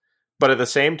does. But at the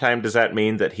same time, does that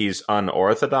mean that he's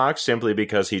unorthodox simply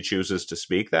because he chooses to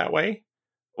speak that way?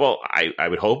 Well, I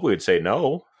would hope we would say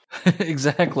no.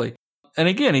 Exactly. And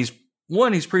again, he's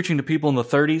preaching to people in the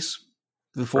 30s,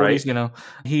 the 40s, right.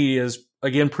 He is,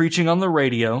 again, preaching on the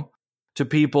radio to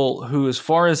people who, as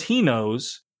far as he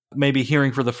knows, may be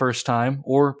hearing for the first time,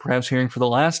 or perhaps hearing for the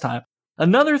last time.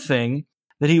 Another thing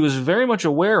that he was very much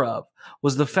aware of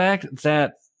was the fact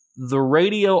that the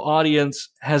radio audience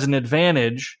has an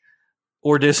advantage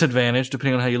or disadvantage,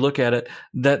 depending on how you look at it,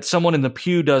 that someone in the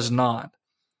pew does not.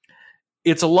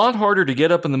 It's a lot harder to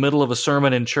get up in the middle of a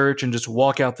sermon in church and just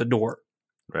walk out the door,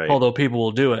 right. Although people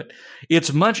will do it.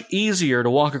 It's much easier to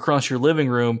walk across your living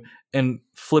room and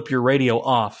flip your radio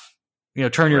off.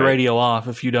 Turn your radio off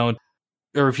if you don't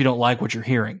like what you're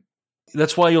hearing.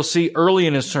 That's why you'll see early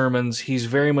in his sermons, he's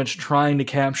very much trying to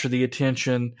capture the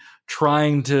attention,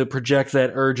 trying to project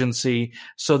that urgency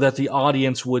so that the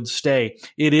audience would stay.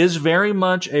 It is very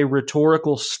much a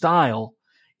rhetorical style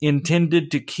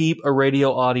intended to keep a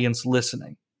radio audience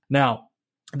listening. Now,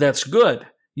 that's good.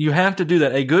 You have to do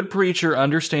that. A good preacher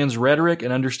understands rhetoric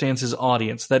and understands his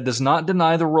audience. That does not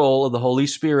deny the role of the Holy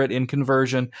Spirit in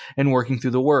conversion and working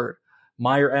through the Word.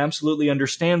 Maier absolutely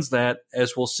understands that,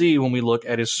 as we'll see when we look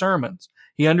at his sermons.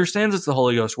 He understands it's the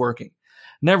Holy Ghost working.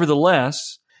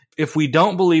 Nevertheless, if we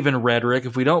don't believe in rhetoric,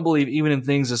 if we don't believe even in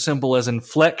things as simple as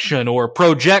inflection or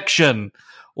projection,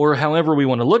 or however we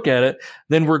want to look at it,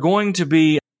 then we're going to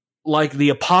be like the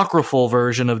apocryphal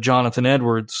version of Jonathan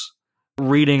Edwards,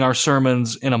 reading our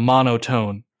sermons in a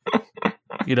monotone,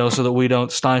 so that we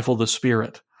don't stifle the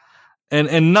Spirit.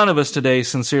 And none of us today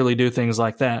sincerely do things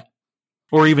like that,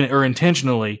 or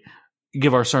intentionally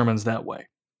give our sermons that way.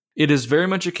 It is very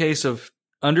much a case of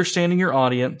understanding your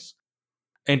audience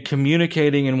and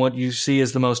communicating in what you see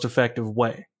as the most effective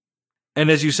way.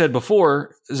 And as you said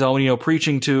before, Zelwyn,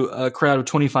 preaching to a crowd of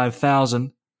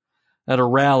 25,000 at a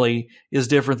rally is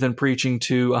different than preaching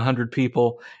to 100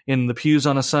 people in the pews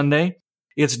on a Sunday.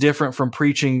 It's different from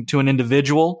preaching to an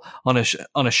individual on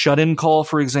a shut-in call,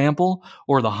 for example,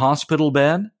 or the hospital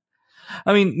bed.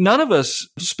 I mean, none of us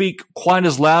speak quite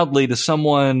as loudly to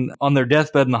someone on their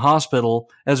deathbed in the hospital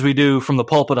as we do from the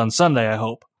pulpit on Sunday, I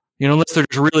hope. Unless they're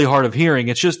just really hard of hearing.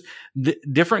 It's just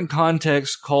different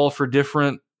contexts call for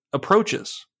different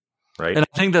approaches. Right. And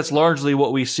I think that's largely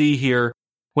what we see here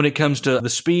when it comes to the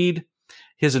speed,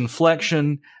 his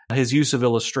inflection, his use of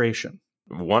illustration.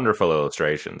 Wonderful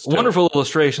illustrations. Too. Wonderful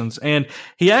illustrations. And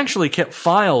he actually kept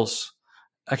files,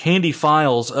 handy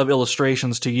files of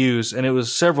illustrations to use, and it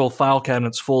was several file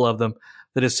cabinets full of them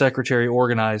that his secretary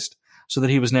organized so that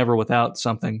he was never without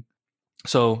something.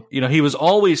 So, he was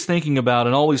always thinking about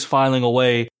and always filing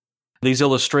away these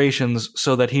illustrations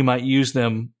so that he might use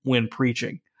them when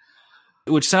preaching,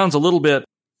 which sounds a little bit,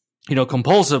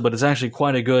 compulsive, but it's actually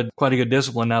quite a good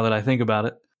discipline now that I think about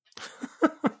it.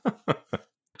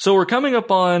 So we're coming up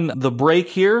on the break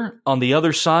here. On the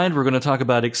other side, we're going to talk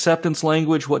about acceptance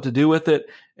language, what to do with it,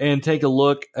 and take a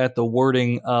look at the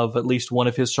wording of at least one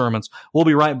of his sermons. We'll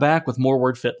be right back with more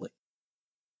Word Fitly.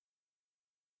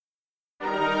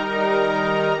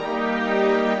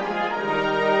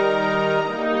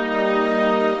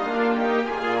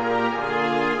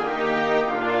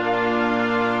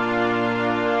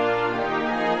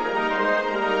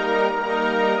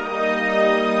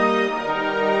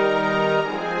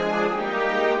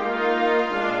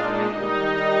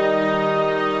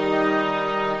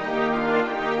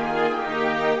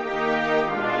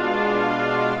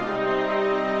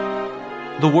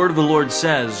 The word of the Lord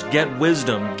says, "Get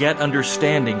wisdom, get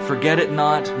understanding, forget it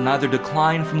not, neither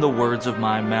decline from the words of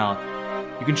my mouth."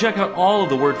 You can check out all of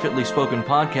the Word Fitly Spoken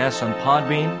podcasts on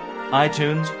Podbean,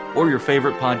 iTunes, or your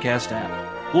favorite podcast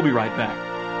app. We'll be right back.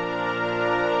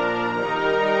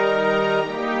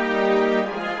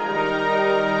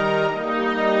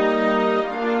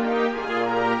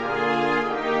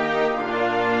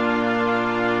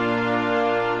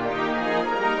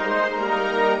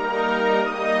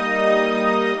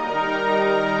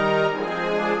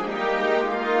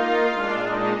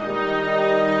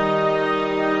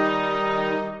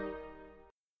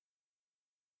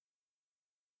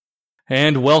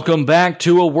 And welcome back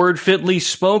to A Word Fitly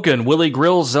Spoken. Willie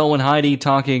Grill, Zelwyn Heidi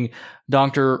talking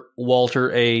Dr.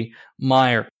 Walter A.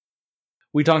 Maier.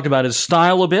 We talked about his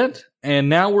style a bit, and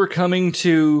now we're coming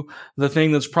to the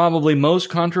thing that's probably most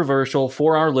controversial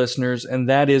for our listeners, and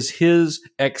that is his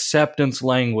acceptance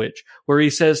language, where he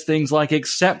says things like,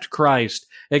 accept Christ,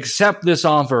 accept this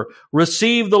offer,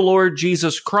 receive the Lord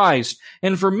Jesus Christ.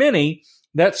 And for many,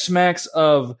 that smacks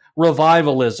of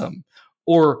revivalism,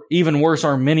 or even worse,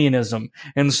 Arminianism.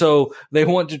 And so they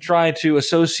want to try to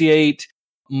associate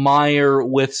Maier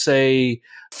with, say,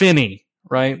 Finney,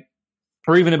 right?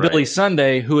 Or even a Right. Billy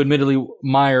Sunday, who admittedly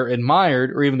Maier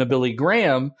admired, or even a Billy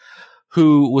Graham,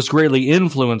 who was greatly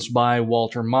influenced by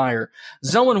Walter Maier.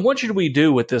 Zelwyn, what should we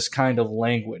do with this kind of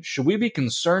language? Should we be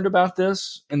concerned about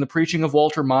this in the preaching of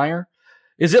Walter Maier?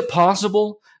 Is it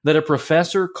possible that a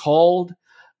professor called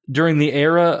during the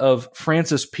era of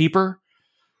Francis Pieper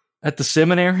at the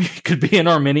seminary could be an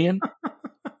Arminian?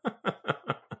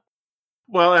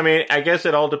 Well, I mean, I guess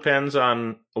it all depends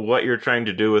on what you're trying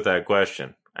to do with that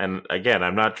question. And again,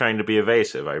 I'm not trying to be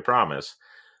evasive, I promise.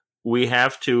 We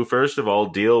have to, first of all,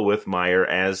 deal with Maier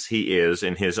as he is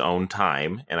in his own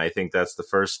time. And I think that's the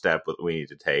first step that we need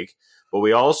to take. But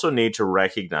we also need to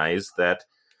recognize that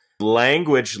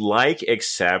language like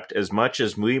accept, as much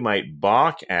as we might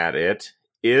balk at it,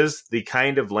 is the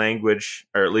kind of language,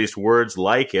 or at least words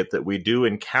like it, that we do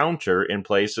encounter in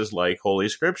places like Holy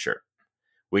Scripture.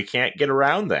 We can't get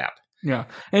around that. Yeah.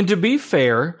 And to be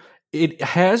fair, it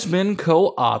has been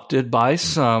co-opted by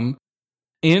some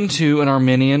into an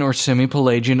Arminian or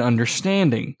semi-Pelagian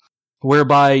understanding,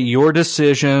 whereby your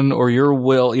decision or your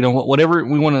will, whatever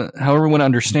we want to, however we want to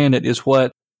understand it, is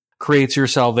what creates your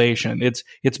salvation.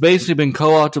 It's basically been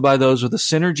co-opted by those with a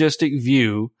synergistic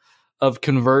view of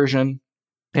conversion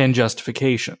and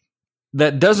justification.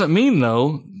 That doesn't mean,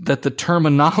 though, that the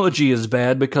terminology is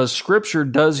bad, because Scripture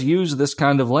does use this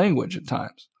kind of language at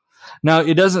times. Now,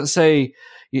 it doesn't say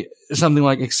something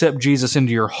like accept Jesus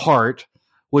into your heart,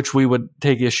 which we would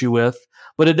take issue with,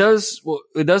 but it does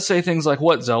say things like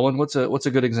what, Zelwyn? What's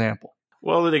a good example?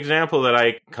 Well, an example that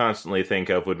I constantly think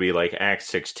of would be like Acts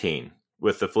 16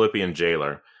 with the Philippian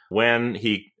jailer. When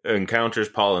he encounters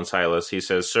Paul and Silas, he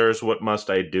says, "Sirs, what must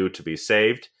I do to be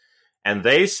saved?" And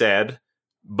they said,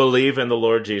 "Believe in the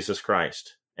Lord Jesus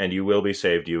Christ, and you will be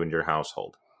saved, you and your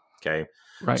household." Okay?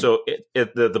 Right. So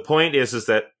the point is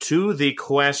that to the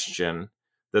question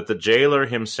that the jailer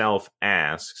himself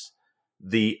asks,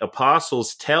 the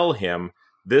apostles tell him,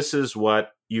 this is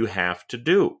what you have to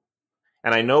do.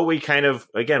 And I know we kind of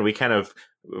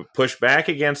push back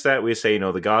against that. We say,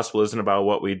 the gospel isn't about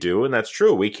what we do, and that's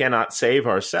true. We cannot save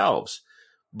ourselves.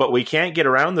 But we can't get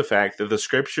around the fact that the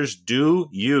scriptures do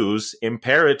use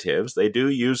imperatives. They do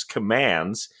use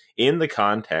commands in the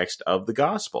context of the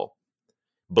gospel.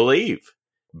 Believe,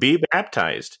 be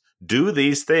baptized, do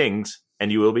these things,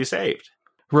 and you will be saved.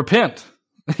 Repent.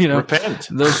 Repent.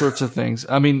 Those sorts of things.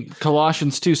 I mean,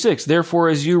 Colossians 2:6, therefore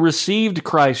as you received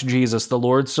Christ Jesus the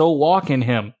Lord, so walk in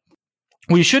him.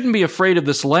 We shouldn't be afraid of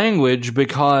this language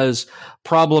because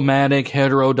problematic,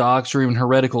 heterodox, or even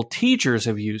heretical teachers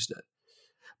have used it.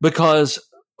 Because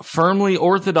firmly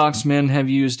orthodox men have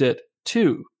used it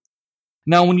too.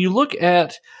 Now, when you look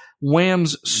at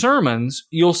Wham's sermons,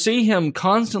 you'll see him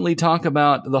constantly talk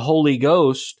about the Holy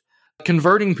Ghost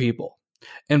converting people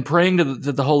and praying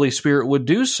that the Holy Spirit would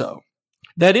do so.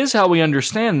 That is how we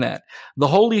understand that. The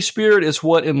Holy Spirit is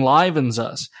what enlivens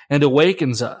us and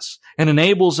awakens us and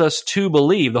enables us to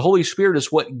believe. The Holy Spirit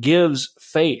is what gives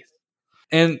faith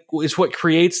and is what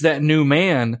creates that new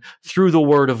man through the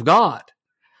Word of God.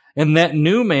 And that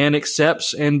new man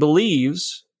accepts and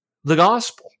believes the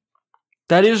gospel.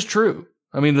 That is true.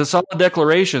 I mean, the Solid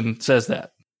Declaration says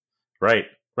that. Right.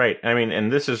 I mean,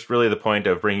 and this is really the point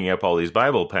of bringing up all these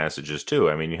Bible passages, too.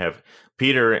 I mean, you have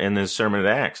Peter in his sermon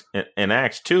in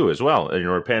Acts 2 as well, and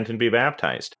repent and be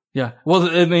baptized. Yeah. Well,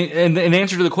 I mean, and in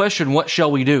answer to the question, what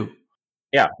shall we do?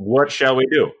 Yeah, what shall we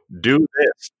do? Do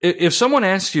this. If someone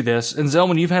asks you this, and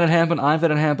Zelman, you've had it happen, I've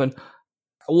had it happen,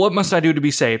 what must I do to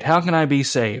be saved? How can I be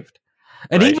saved?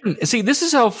 And even, see, this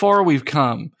is how far we've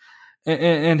come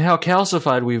and how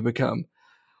calcified we've become.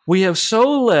 We have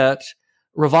so let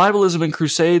revivalism and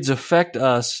crusades affect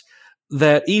us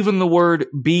that even the word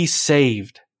be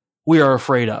saved, we are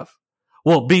afraid of.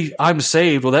 Well, I'm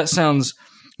saved. Well, that sounds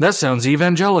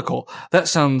evangelical. That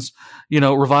sounds,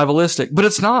 revivalistic, but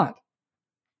it's not.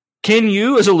 Can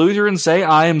you, as a Lutheran, say,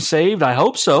 I am saved? I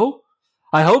hope so.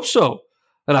 I hope so.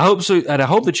 And I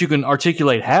hope that you can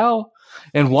articulate how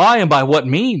and why and by what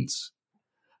means.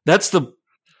 That's the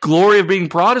glory of being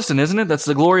Protestant, isn't it? That's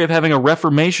the glory of having a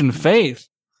Reformation faith,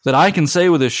 that I can say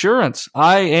with assurance,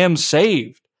 I am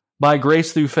saved by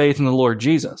grace through faith in the Lord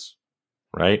Jesus.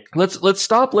 Right. Let's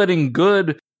stop letting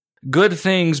good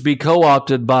things be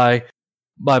co-opted by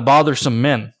bothersome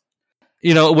men.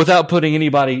 Without putting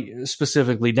anybody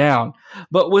specifically down.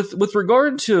 But with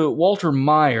regard to Walter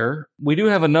Maier, we do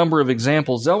have a number of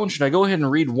examples. Zelwyn, should I go ahead and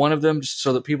read one of them just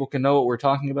so that people can know what we're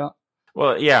talking about?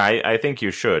 Well, yeah, I think you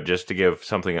should, just to give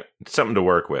something to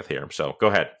work with here. So go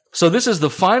ahead. So this is the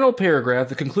final paragraph,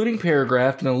 the concluding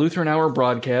paragraph in the Lutheran Hour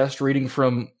broadcast, reading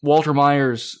from Walter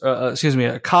Maier's,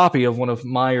 a copy of one of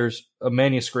Maier's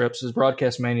manuscripts, his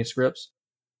broadcast manuscripts.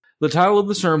 The title of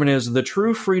the sermon is The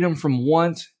True Freedom from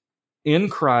Want in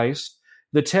Christ.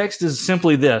 The text is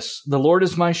simply this: the Lord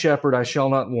is my shepherd, I shall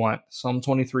not want. Psalm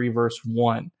 23, verse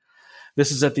 1.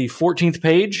 This is at the 14th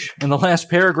page in the last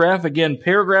paragraph. Again,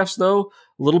 paragraphs, though,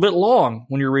 a little bit long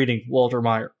when you're reading Walter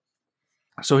Maier.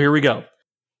 So here we go.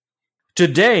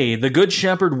 Today, the Good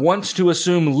Shepherd wants to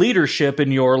assume leadership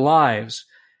in your lives,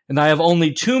 and I have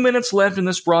only 2 minutes left in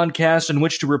this broadcast in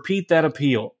which to repeat that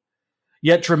appeal.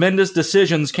 Yet tremendous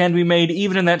decisions can be made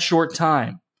even in that short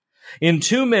time. In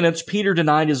 2 minutes, Peter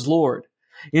denied his Lord.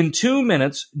 In 2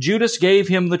 minutes, Judas gave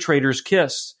him the traitor's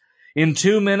kiss. In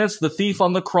 2 minutes, the thief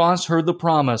on the cross heard the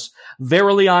promise,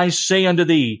 Verily I say unto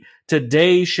thee,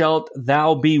 today shalt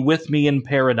thou be with me in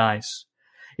paradise.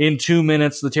 In 2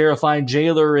 minutes, the terrified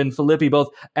jailer in Philippi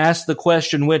both asked the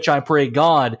question which, I pray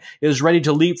God, is ready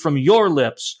to leap from your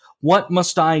lips, what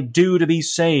must I do to be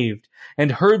saved?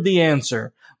 And heard the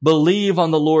answer, Believe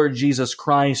on the Lord Jesus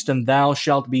Christ, and thou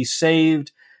shalt be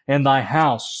saved, and thy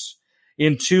house.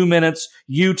 In 2 minutes,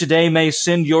 you today may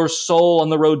send your soul on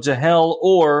the road to hell,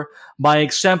 or by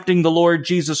accepting the Lord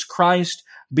Jesus Christ,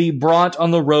 be brought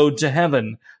on the road to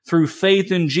heaven through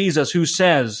faith in Jesus, who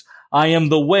says, I am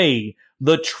the way,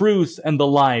 the truth, and the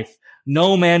life.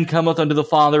 No man cometh unto the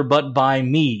Father but by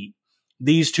me.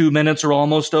 These 2 minutes are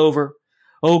almost over.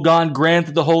 O God, grant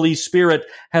that the Holy Spirit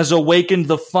has awakened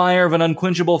the fire of an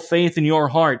unquenchable faith in your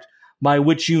heart, by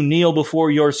which you kneel before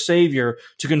your Savior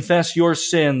to confess your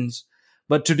sins,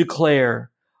 but to declare,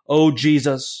 O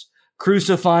Jesus,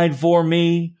 crucified for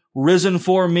me, risen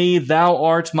for me, thou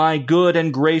art my good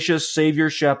and gracious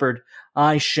Savior Shepherd.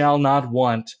 I shall not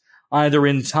want, either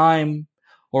in time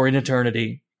or in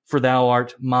eternity, for thou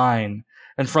art mine,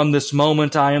 and from this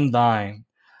moment I am thine.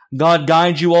 God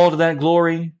guide you all to that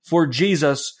glory, for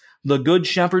Jesus, the Good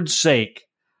Shepherd's sake.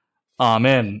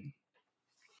 Amen.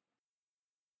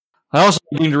 I also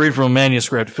need to read from a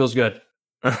manuscript. It feels good.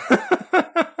 In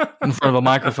front of a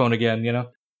microphone again,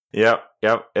 Yep.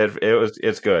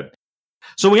 It's good.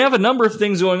 So we have a number of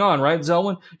things going on, right,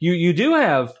 Zelwyn? You do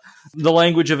have the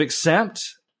language of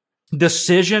accept,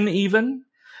 decision even.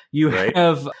 You Right.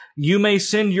 have, you may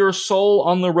send your soul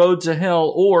on the road to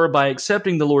hell, or by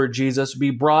accepting the Lord Jesus, be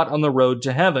brought on the road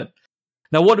to heaven.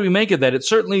 Now, what do we make of that? It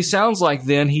certainly sounds like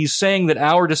then he's saying that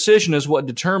our decision is what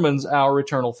determines our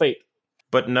eternal fate.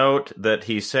 But note that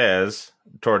he says,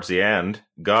 towards the end,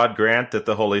 God grant that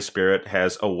the Holy Spirit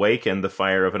has awakened the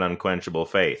fire of an unquenchable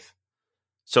faith,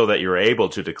 so that you're able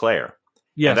to declare.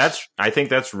 Yes. And I think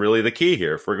that's really the key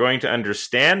here. If we're going to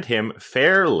understand him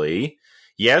fairly,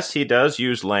 yes, he does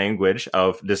use language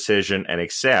of decision and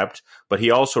accept, but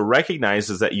he also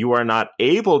recognizes that you are not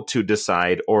able to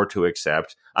decide or to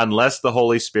accept unless the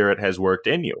Holy Spirit has worked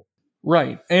in you.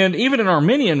 Right. And even an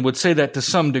Arminian would say that to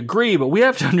some degree, but we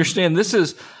have to understand this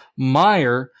is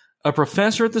Maier, a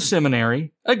professor at the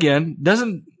seminary. Again,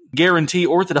 doesn't guarantee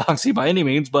orthodoxy by any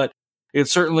means, but it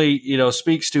certainly,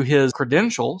 speaks to his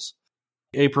credentials.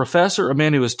 A professor, a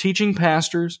man who is teaching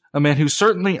pastors, a man who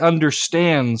certainly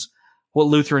understands what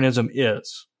Lutheranism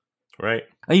is. Right.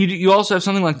 And you also have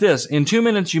something like this. In 2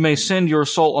 minutes, you may send your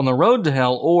soul on the road to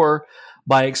hell, or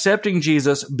by accepting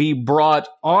Jesus, be brought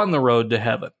on the road to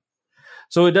heaven.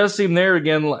 So it does seem there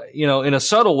again, in a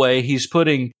subtle way, he's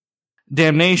putting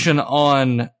damnation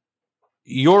on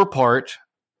your part,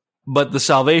 but the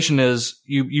salvation is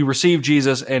you receive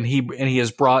Jesus and he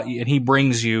has brought you and he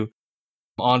brings you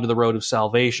onto the road of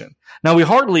salvation. Now, we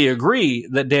hardly agree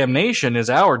that damnation is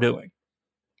our doing.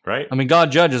 Right. I mean,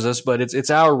 God judges us, but it's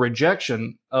our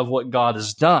rejection of what God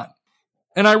has done.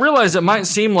 And I realize it might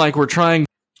seem like we're trying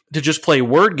to just play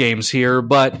word games here,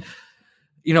 but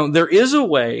there is a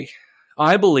way,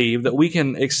 I believe, that we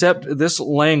can accept this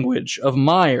language of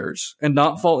Maier's and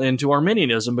not fall into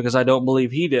Arminianism, because I don't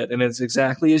believe he did. And it's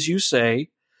exactly as you say,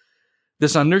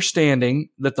 this understanding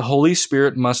that the Holy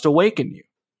Spirit must awaken you.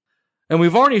 And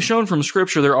we've already shown from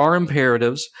Scripture there are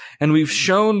imperatives, and we've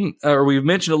shown, or we've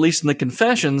mentioned at least in the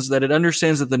Confessions, that it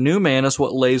understands that the new man is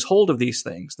what lays hold of these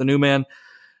things. The new man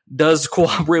does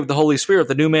cooperate with the Holy Spirit.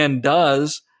 The new man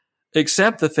does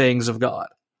accept the things of God.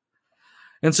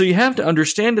 And so you have to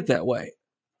understand it that way.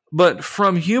 But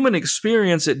from human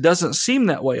experience, it doesn't seem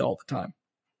that way all the time.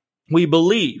 We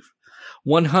believe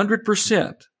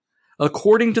 100%,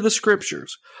 according to the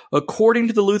Scriptures, according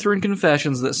to the Lutheran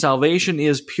confessions, that salvation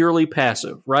is purely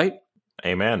passive, right?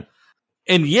 Amen.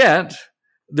 And yet,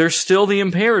 there's still the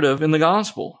imperative in the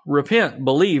gospel. Repent,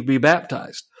 believe, be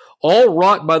baptized. All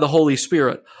wrought by the Holy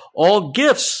Spirit. All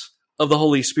gifts of the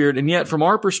Holy Spirit. And yet, from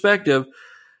our perspective,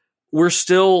 we're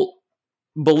still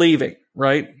believing,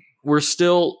 right? We're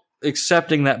still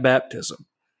accepting that baptism.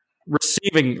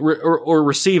 Receiving, or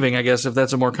receiving, I guess, if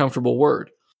that's a more comfortable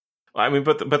word. I mean,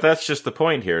 but that's just the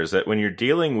point here, is that when you're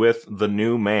dealing with the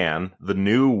new man, the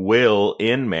new will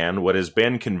in man, what has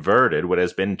been converted, what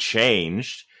has been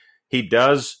changed, he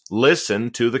does listen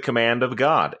to the command of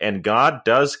God, and God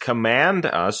does command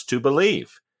us to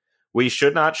believe. We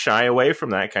should not shy away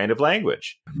from that kind of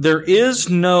language. There is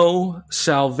no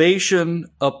salvation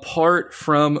apart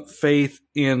from faith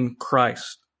in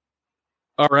Christ.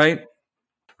 All right?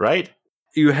 Right?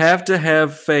 You have to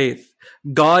have faith.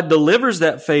 God delivers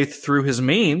that faith through his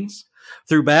means,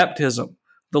 through baptism,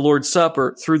 the Lord's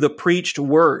Supper, through the preached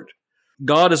word.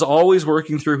 God is always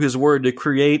working through his word to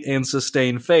create and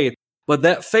sustain faith. But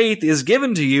that faith is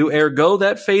given to you, ergo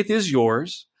that faith is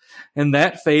yours, and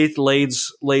that faith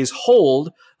lays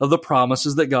hold of the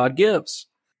promises that God gives.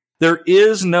 There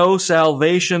is no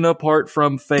salvation apart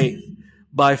from faith.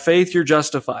 By faith, you're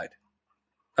justified.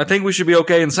 I think we should be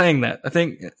okay in saying that. I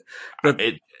think that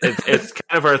it's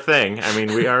kind of our thing. I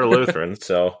mean, we are Lutheran,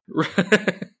 so.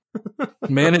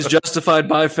 Man is justified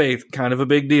by faith. Kind of a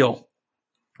big deal.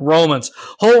 Romans.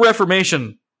 Whole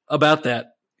Reformation about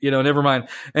that. Never mind.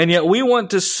 And yet we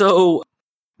want to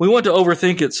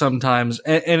overthink it sometimes,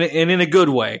 and in a good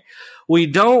way. We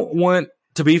don't want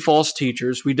to be false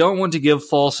teachers. We don't want to give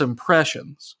false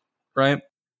impressions, right?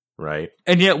 Right.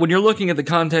 And yet, when you're looking at the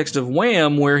context of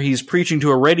Wham, where he's preaching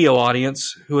to a radio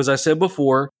audience, who, as I said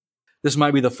before, this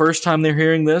might be the first time they're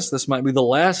hearing this, this might be the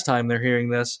last time they're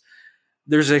hearing this,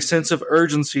 there's a sense of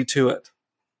urgency to it.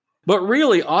 But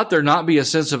really, ought there not be a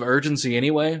sense of urgency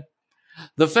anyway?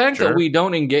 The fact that we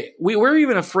don't engage, we're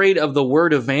even afraid of the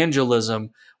word evangelism.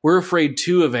 We're afraid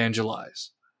to evangelize.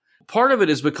 Part of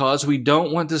it is because we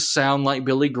don't want to sound like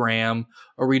Billy Graham,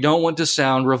 or we don't want to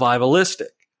sound revivalistic.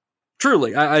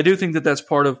 Truly, I do think that that's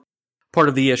part of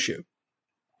the issue.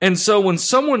 And so when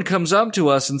someone comes up to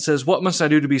us and says, what must I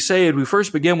do to be saved? We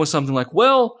first begin with something like,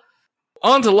 well,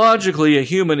 ontologically, a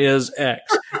human is X.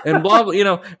 And blah, blah, we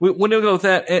go with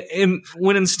that. And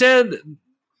when instead,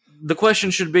 the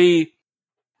question should be,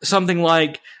 something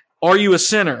like, "Are you a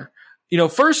sinner?"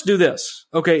 First do this.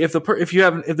 Okay, if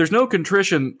there's no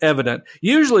contrition evident,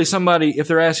 usually somebody, if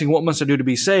they're asking what must I do to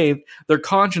be saved, their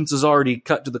conscience is already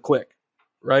cut to the quick,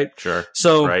 right? Sure.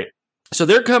 So, right. So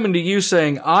they're coming to you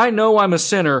saying, "I know I'm a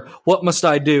sinner. What must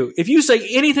I do?" If you say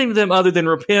anything to them other than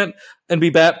repent and be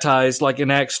baptized, like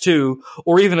in Acts 2,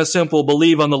 or even a simple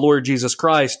believe on the Lord Jesus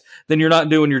Christ, then you're not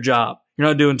doing your job. You're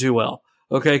not doing too well.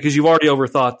 Okay, because you've already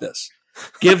overthought this.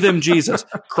 Give them Jesus.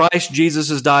 Christ Jesus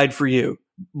has died for you.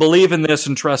 Believe in this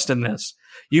and trust in this.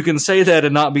 You can say that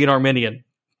and not be an Arminian.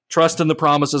 Trust in the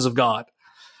promises of God.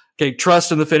 Okay,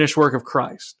 trust in the finished work of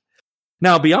Christ.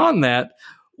 Now, beyond that,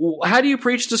 how do you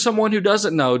preach to someone who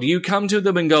doesn't know? Do you come to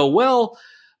them and go, "Well,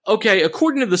 okay,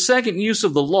 according to the second use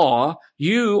of the law,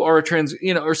 you are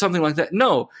or something like that"?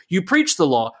 No, you preach the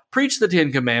law, preach the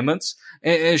 10 Commandments,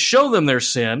 and show them their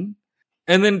sin,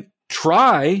 and then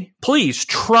please,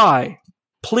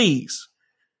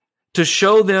 to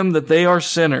show them that they are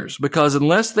sinners, because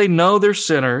unless they know they're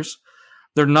sinners,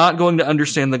 they're not going to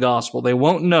understand the gospel. They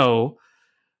won't know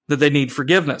that they need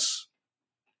forgiveness.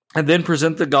 And then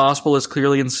present the gospel as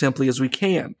clearly and simply as we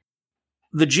can.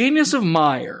 The genius of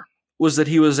Maier was that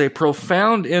he was a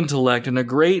profound intellect and a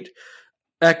great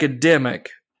academic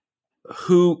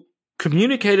who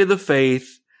communicated the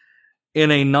faith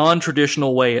in a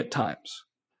non-traditional way at times.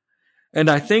 And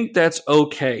I think that's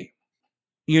okay.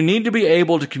 You need to be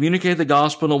able to communicate the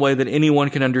gospel in a way that anyone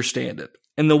can understand it.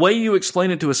 And the way you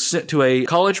explain it to a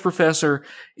college professor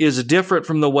is different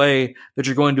from the way that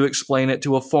you're going to explain it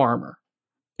to a farmer.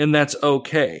 And that's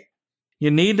okay. You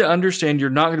need to understand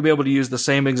you're not going to be able to use the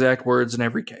same exact words in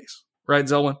every case. Right,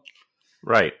 Zelwyn?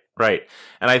 Right.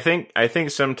 And I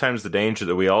think sometimes the danger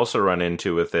that we also run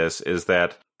into with this is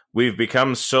that we've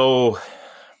become so...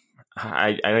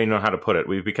 I don't even know how to put it.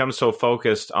 We've become so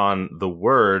focused on the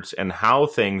words and how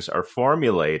things are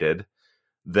formulated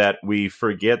that we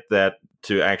forget that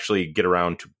to actually get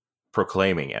around to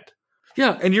proclaiming it.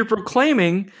 Yeah, and you're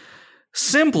proclaiming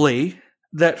simply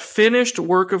that finished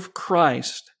work of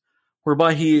Christ,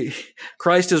 whereby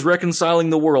Christ is reconciling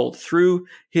the world through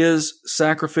his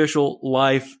sacrificial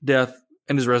life, death,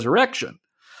 and his resurrection.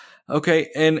 Okay,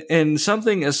 and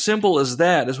something as simple as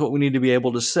that is what we need to be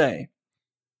able to say.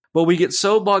 But we get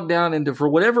so bogged down into, for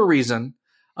whatever reason,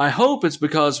 I hope it's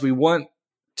because we want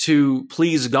to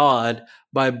please God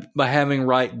by having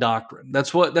right doctrine.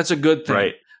 That's a good thing.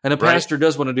 Right. And a pastor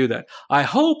does want to do that. I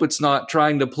hope it's not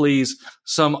trying to please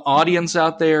some audience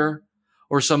out there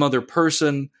or some other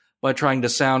person by trying to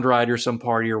sound right or some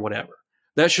party or whatever.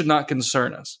 That should not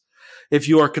concern us. If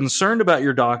you are concerned about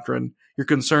your doctrine, you're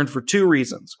concerned for 2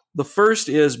 reasons. The first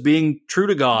is being true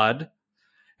to God,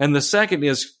 and the second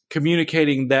is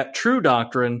communicating that true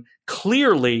doctrine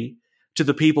clearly to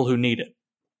the people who need it.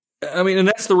 I mean, and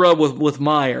that's the rub with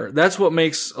Maier. That's what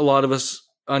makes a lot of us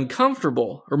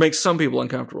uncomfortable, or makes some people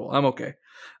uncomfortable. I'm okay.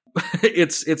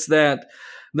 It's that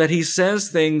he says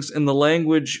things in the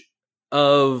language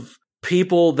of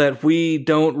people that we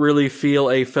don't really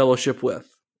feel a fellowship with,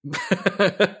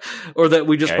 or that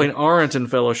we just plain aren't in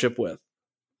fellowship with,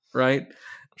 right?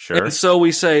 Sure. And so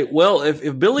we say, well,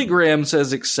 if Billy Graham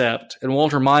says accept and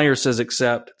Walter Maier says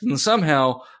accept, then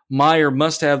somehow Maier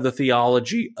must have the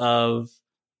theology of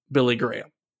Billy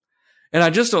Graham. And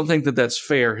I just don't think that that's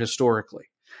fair historically.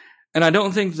 And I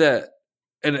don't think that,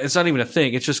 and it's not even a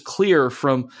thing, it's just clear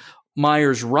from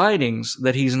Maier's writings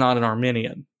that he's not an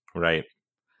Arminian. Right.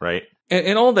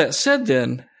 And all that said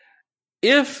then,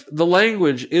 if the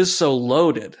language is so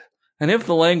loaded, and if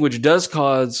the language does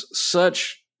cause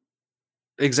such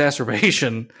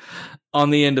exacerbation on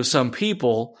the end of some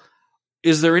people,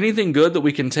 is there anything good that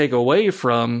we can take away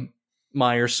from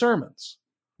Maier's sermons?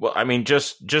 Well, I mean,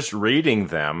 just reading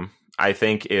them, I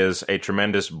think, is a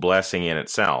tremendous blessing in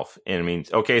itself. And I mean,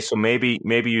 okay, so maybe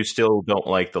you still don't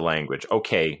like the language.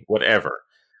 Okay, whatever.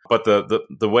 But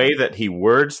the way that he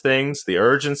words things, the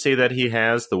urgency that he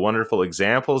has, the wonderful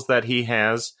examples that he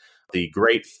has, the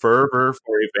great fervor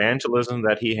for evangelism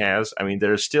that he has, I mean,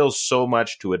 there's still so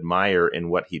much to admire in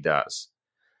what he does.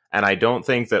 And I don't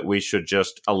think that we should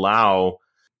just allow,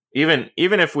 even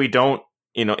if we don't,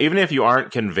 even if you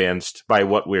aren't convinced by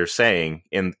what we're saying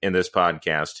in this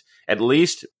podcast, at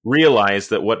least realize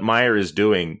that what Maier is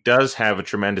doing does have a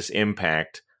tremendous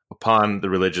impact upon the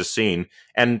religious scene,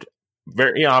 and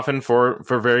very often for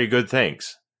very good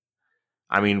things.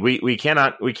 I mean, we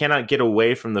cannot get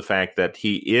away from the fact that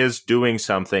he is doing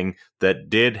something that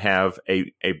did have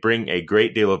bring a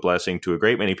great deal of blessing to a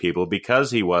great many people,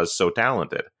 because he was so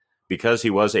talented, because he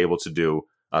was able to do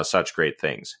such great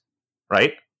things,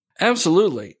 right?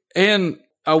 Absolutely. And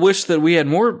I wish that we had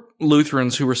more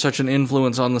Lutherans who were such an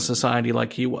influence on the society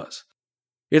like he was.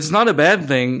 It's not a bad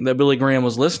thing that Billy Graham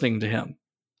was listening to him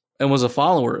and was a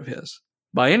follower of his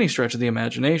by any stretch of the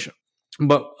imagination.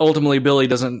 But ultimately, Billy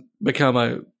doesn't become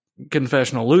a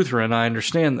confessional Lutheran. I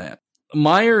understand that.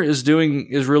 Maier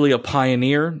is really a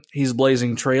pioneer. He's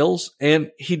blazing trails, and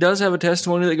he does have a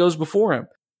testimony that goes before him.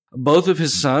 Both of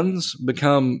his sons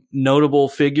become notable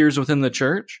figures within the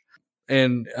church,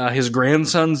 and his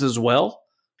grandsons as well.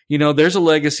 You know, there's a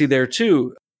legacy there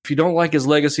too. If you don't like his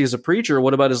legacy as a preacher,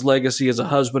 what about his legacy as a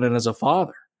husband and as a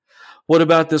father? What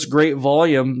about this great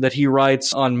volume that he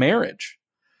writes on marriage,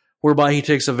 whereby he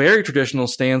takes a very traditional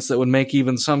stance that would make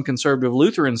even some conservative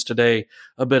Lutherans today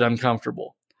a bit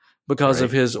uncomfortable because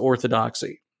of his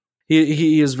orthodoxy.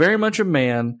 He is very much a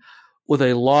man with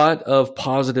a lot of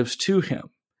positives to him.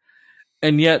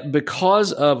 And yet,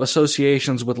 because of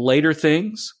associations with later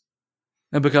things,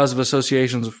 and because of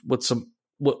associations with some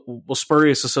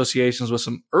spurious associations with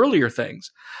some earlier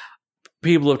things,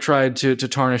 people have tried to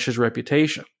tarnish his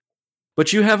reputation.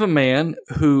 But you have a man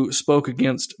who spoke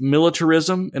against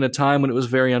militarism in a time when it was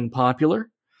very unpopular.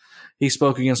 He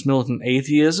spoke against militant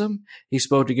atheism. He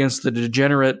spoke against the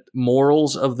degenerate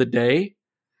morals of the day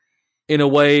in a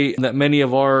way that many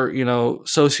of our,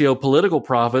 socio-political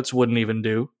prophets wouldn't even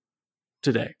do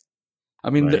today.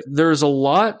 I mean, there's a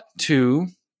lot to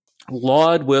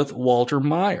laud with Walter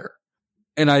Maier.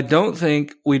 And I don't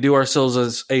think we do ourselves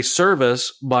as a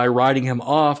service by writing him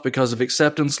off because of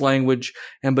acceptance language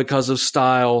and because of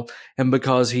style and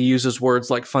because he uses words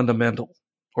like fundamental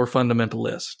or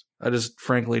fundamentalist. I just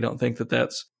frankly don't think that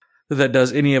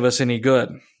does any of us any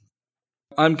good.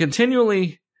 I'm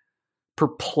continually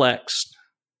perplexed.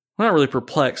 Well, not really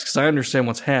perplexed because I understand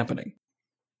what's happening.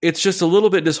 It's just a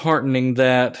little bit disheartening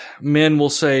that men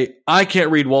will say, I can't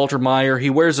read Walter Maier.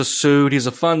 He wears a suit. He's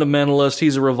a fundamentalist.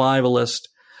 He's a revivalist.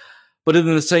 But in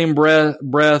the same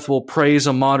breath will praise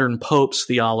a modern pope's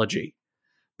theology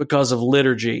because of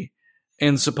liturgy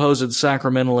and supposed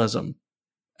sacramentalism,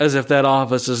 as if that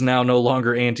office is now no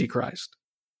longer Antichrist,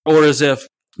 or as if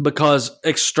because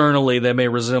externally they may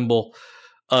resemble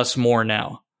us more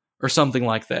now, or something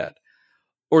like that.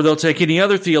 Or they'll take any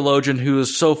other theologian who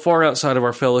is so far outside of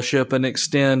our fellowship and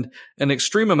extend an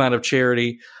extreme amount of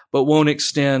charity, but won't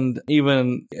extend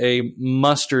even a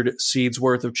mustard seed's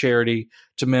worth of charity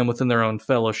to men within their own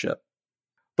fellowship.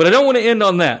 But I don't want to end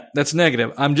on that. That's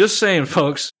negative. I'm just saying,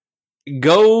 folks,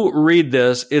 go read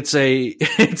this. It's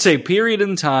a period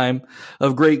in time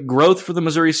of great growth for the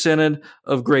Missouri Synod,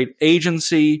 of great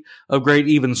agency, of great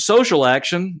even social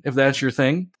action, if that's your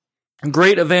thing.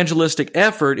 Great evangelistic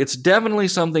effort. It's definitely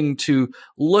something to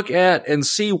look at and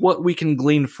see what we can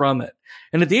glean from it.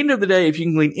 And at the end of the day, if you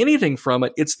can glean anything from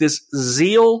it, it's this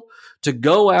zeal to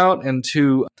go out and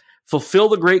to fulfill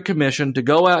the Great Commission, to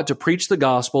go out to preach the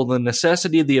gospel, the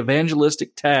necessity of the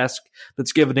evangelistic task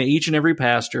that's given to each and every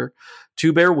pastor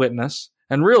to bear witness.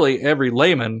 And really, every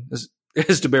layman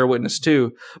is to bear witness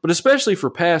too, but especially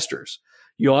for pastors.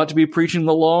 You ought to be preaching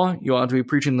the law, you ought to be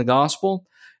preaching the gospel,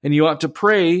 and you ought to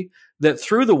pray that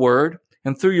through the word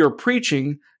and through your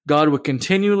preaching, God would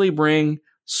continually bring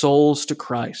souls to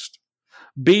Christ.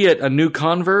 Be it a new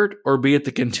convert or be it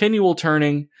the continual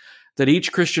turning that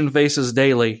each Christian faces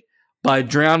daily by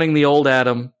drowning the old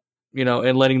Adam,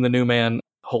 and letting the new man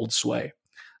hold sway.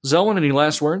 Zolan, any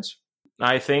last words?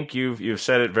 I think you've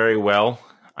said it very well.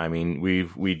 I mean,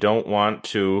 we don't want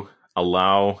to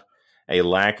allow a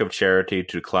lack of charity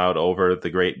to cloud over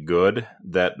the great good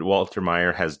that Walter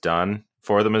Maier has done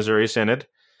for the Missouri Synod.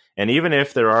 And even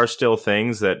if there are still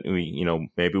things that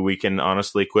maybe we can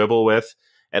honestly quibble with,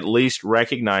 at least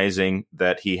recognizing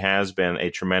that he has been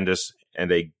a tremendous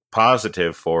and a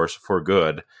positive force for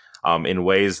good in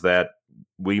ways that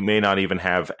we may not even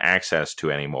have access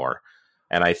to anymore.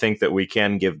 And I think that we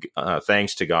can give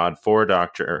thanks to God for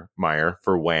Dr. Maier,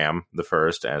 for Wham, the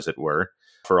first, as it were,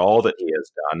 for all that he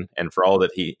has done and for all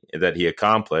that he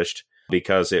accomplished,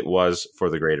 because it was for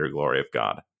the greater glory of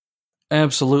God.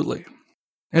 Absolutely.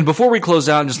 And before we close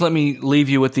out, just let me leave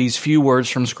you with these few words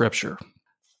from Scripture.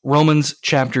 Romans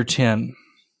chapter 10.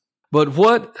 But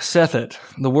what saith it?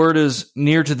 The word is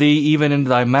near to thee, even in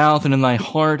thy mouth and in thy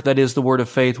heart. That is the word of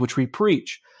faith which we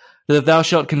preach. That if thou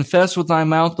shalt confess with thy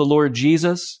mouth the Lord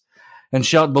Jesus, and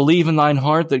shalt believe in thine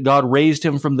heart that God raised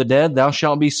him from the dead, thou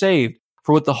shalt be saved.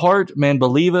 For with the heart man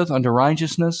believeth unto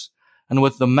righteousness, and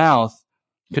with the mouth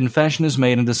confession is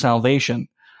made unto salvation.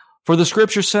 For the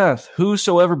Scripture saith,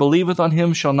 whosoever believeth on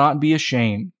him shall not be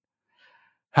ashamed.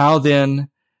 How then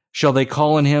shall they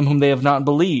call on him whom they have not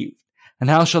believed? And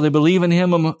how shall they believe in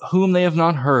him whom they have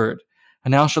not heard?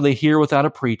 And how shall they hear without a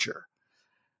preacher?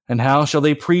 And how shall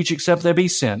they preach except they be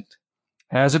sent?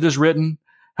 As it is written,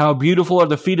 how beautiful are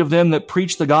the feet of them that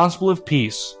preach the gospel of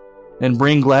peace and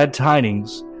bring glad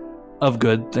tidings of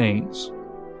good things.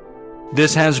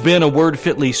 This has been a Word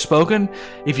Fitly Spoken.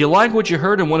 If you like what you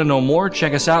heard and want to know more,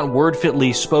 check us out at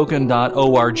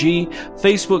wordfitlyspoken.org,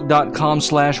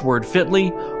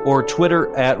 facebook.com/wordfitly, or Twitter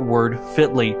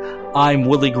 @wordfitly. I'm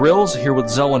Willie Grills here with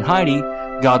Zoe and Heidi.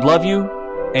 God love you,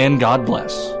 and God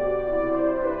bless.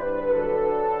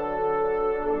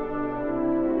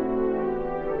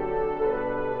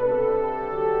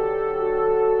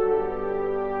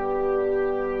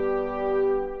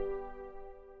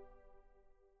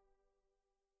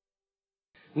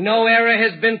 No era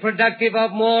has been productive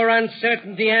of more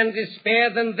uncertainty and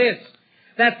despair than this,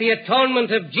 that the atonement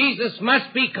of Jesus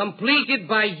must be completed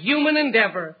by human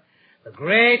endeavor. The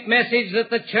great message that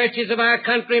the churches of our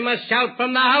country must shout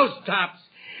from the housetops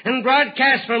and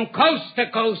broadcast from coast to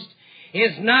coast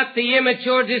is not the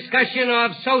immature discussion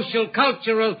of social,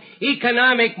 cultural,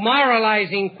 economic,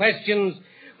 moralizing questions,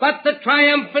 but the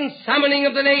triumphant summoning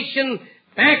of the nation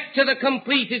back to the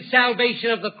completed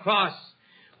salvation of the cross.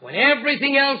 When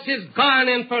everything else is gone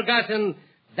and forgotten,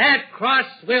 that cross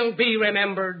will be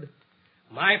remembered.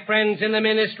 My friends in the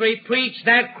ministry, preach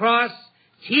that cross,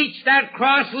 teach that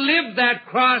cross, live that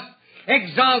cross,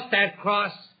 exalt that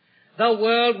cross. The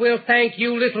world will thank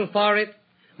you little for it,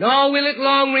 nor will it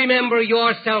long remember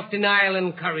your self-denial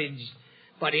and courage.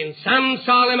 But in some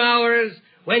solemn hours,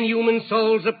 when human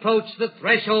souls approach the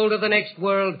threshold of the next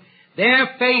world, their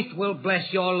faith will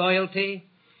bless your loyalty.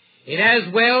 It has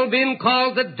well been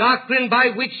called the doctrine by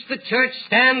which the church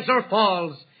stands or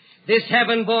falls, this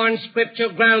heaven-born,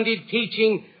 scripture-grounded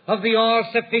teaching of the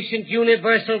all-sufficient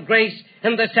universal grace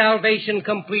and the salvation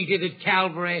completed at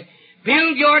Calvary.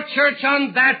 Build your church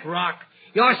on that rock,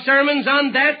 your sermons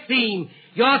on that theme,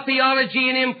 your theology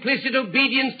in implicit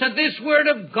obedience to this Word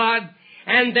of God,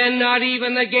 and then not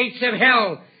even the gates of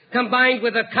hell, combined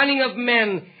with the cunning of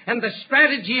men and the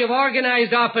strategy of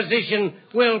organized opposition,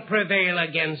 will prevail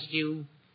against you.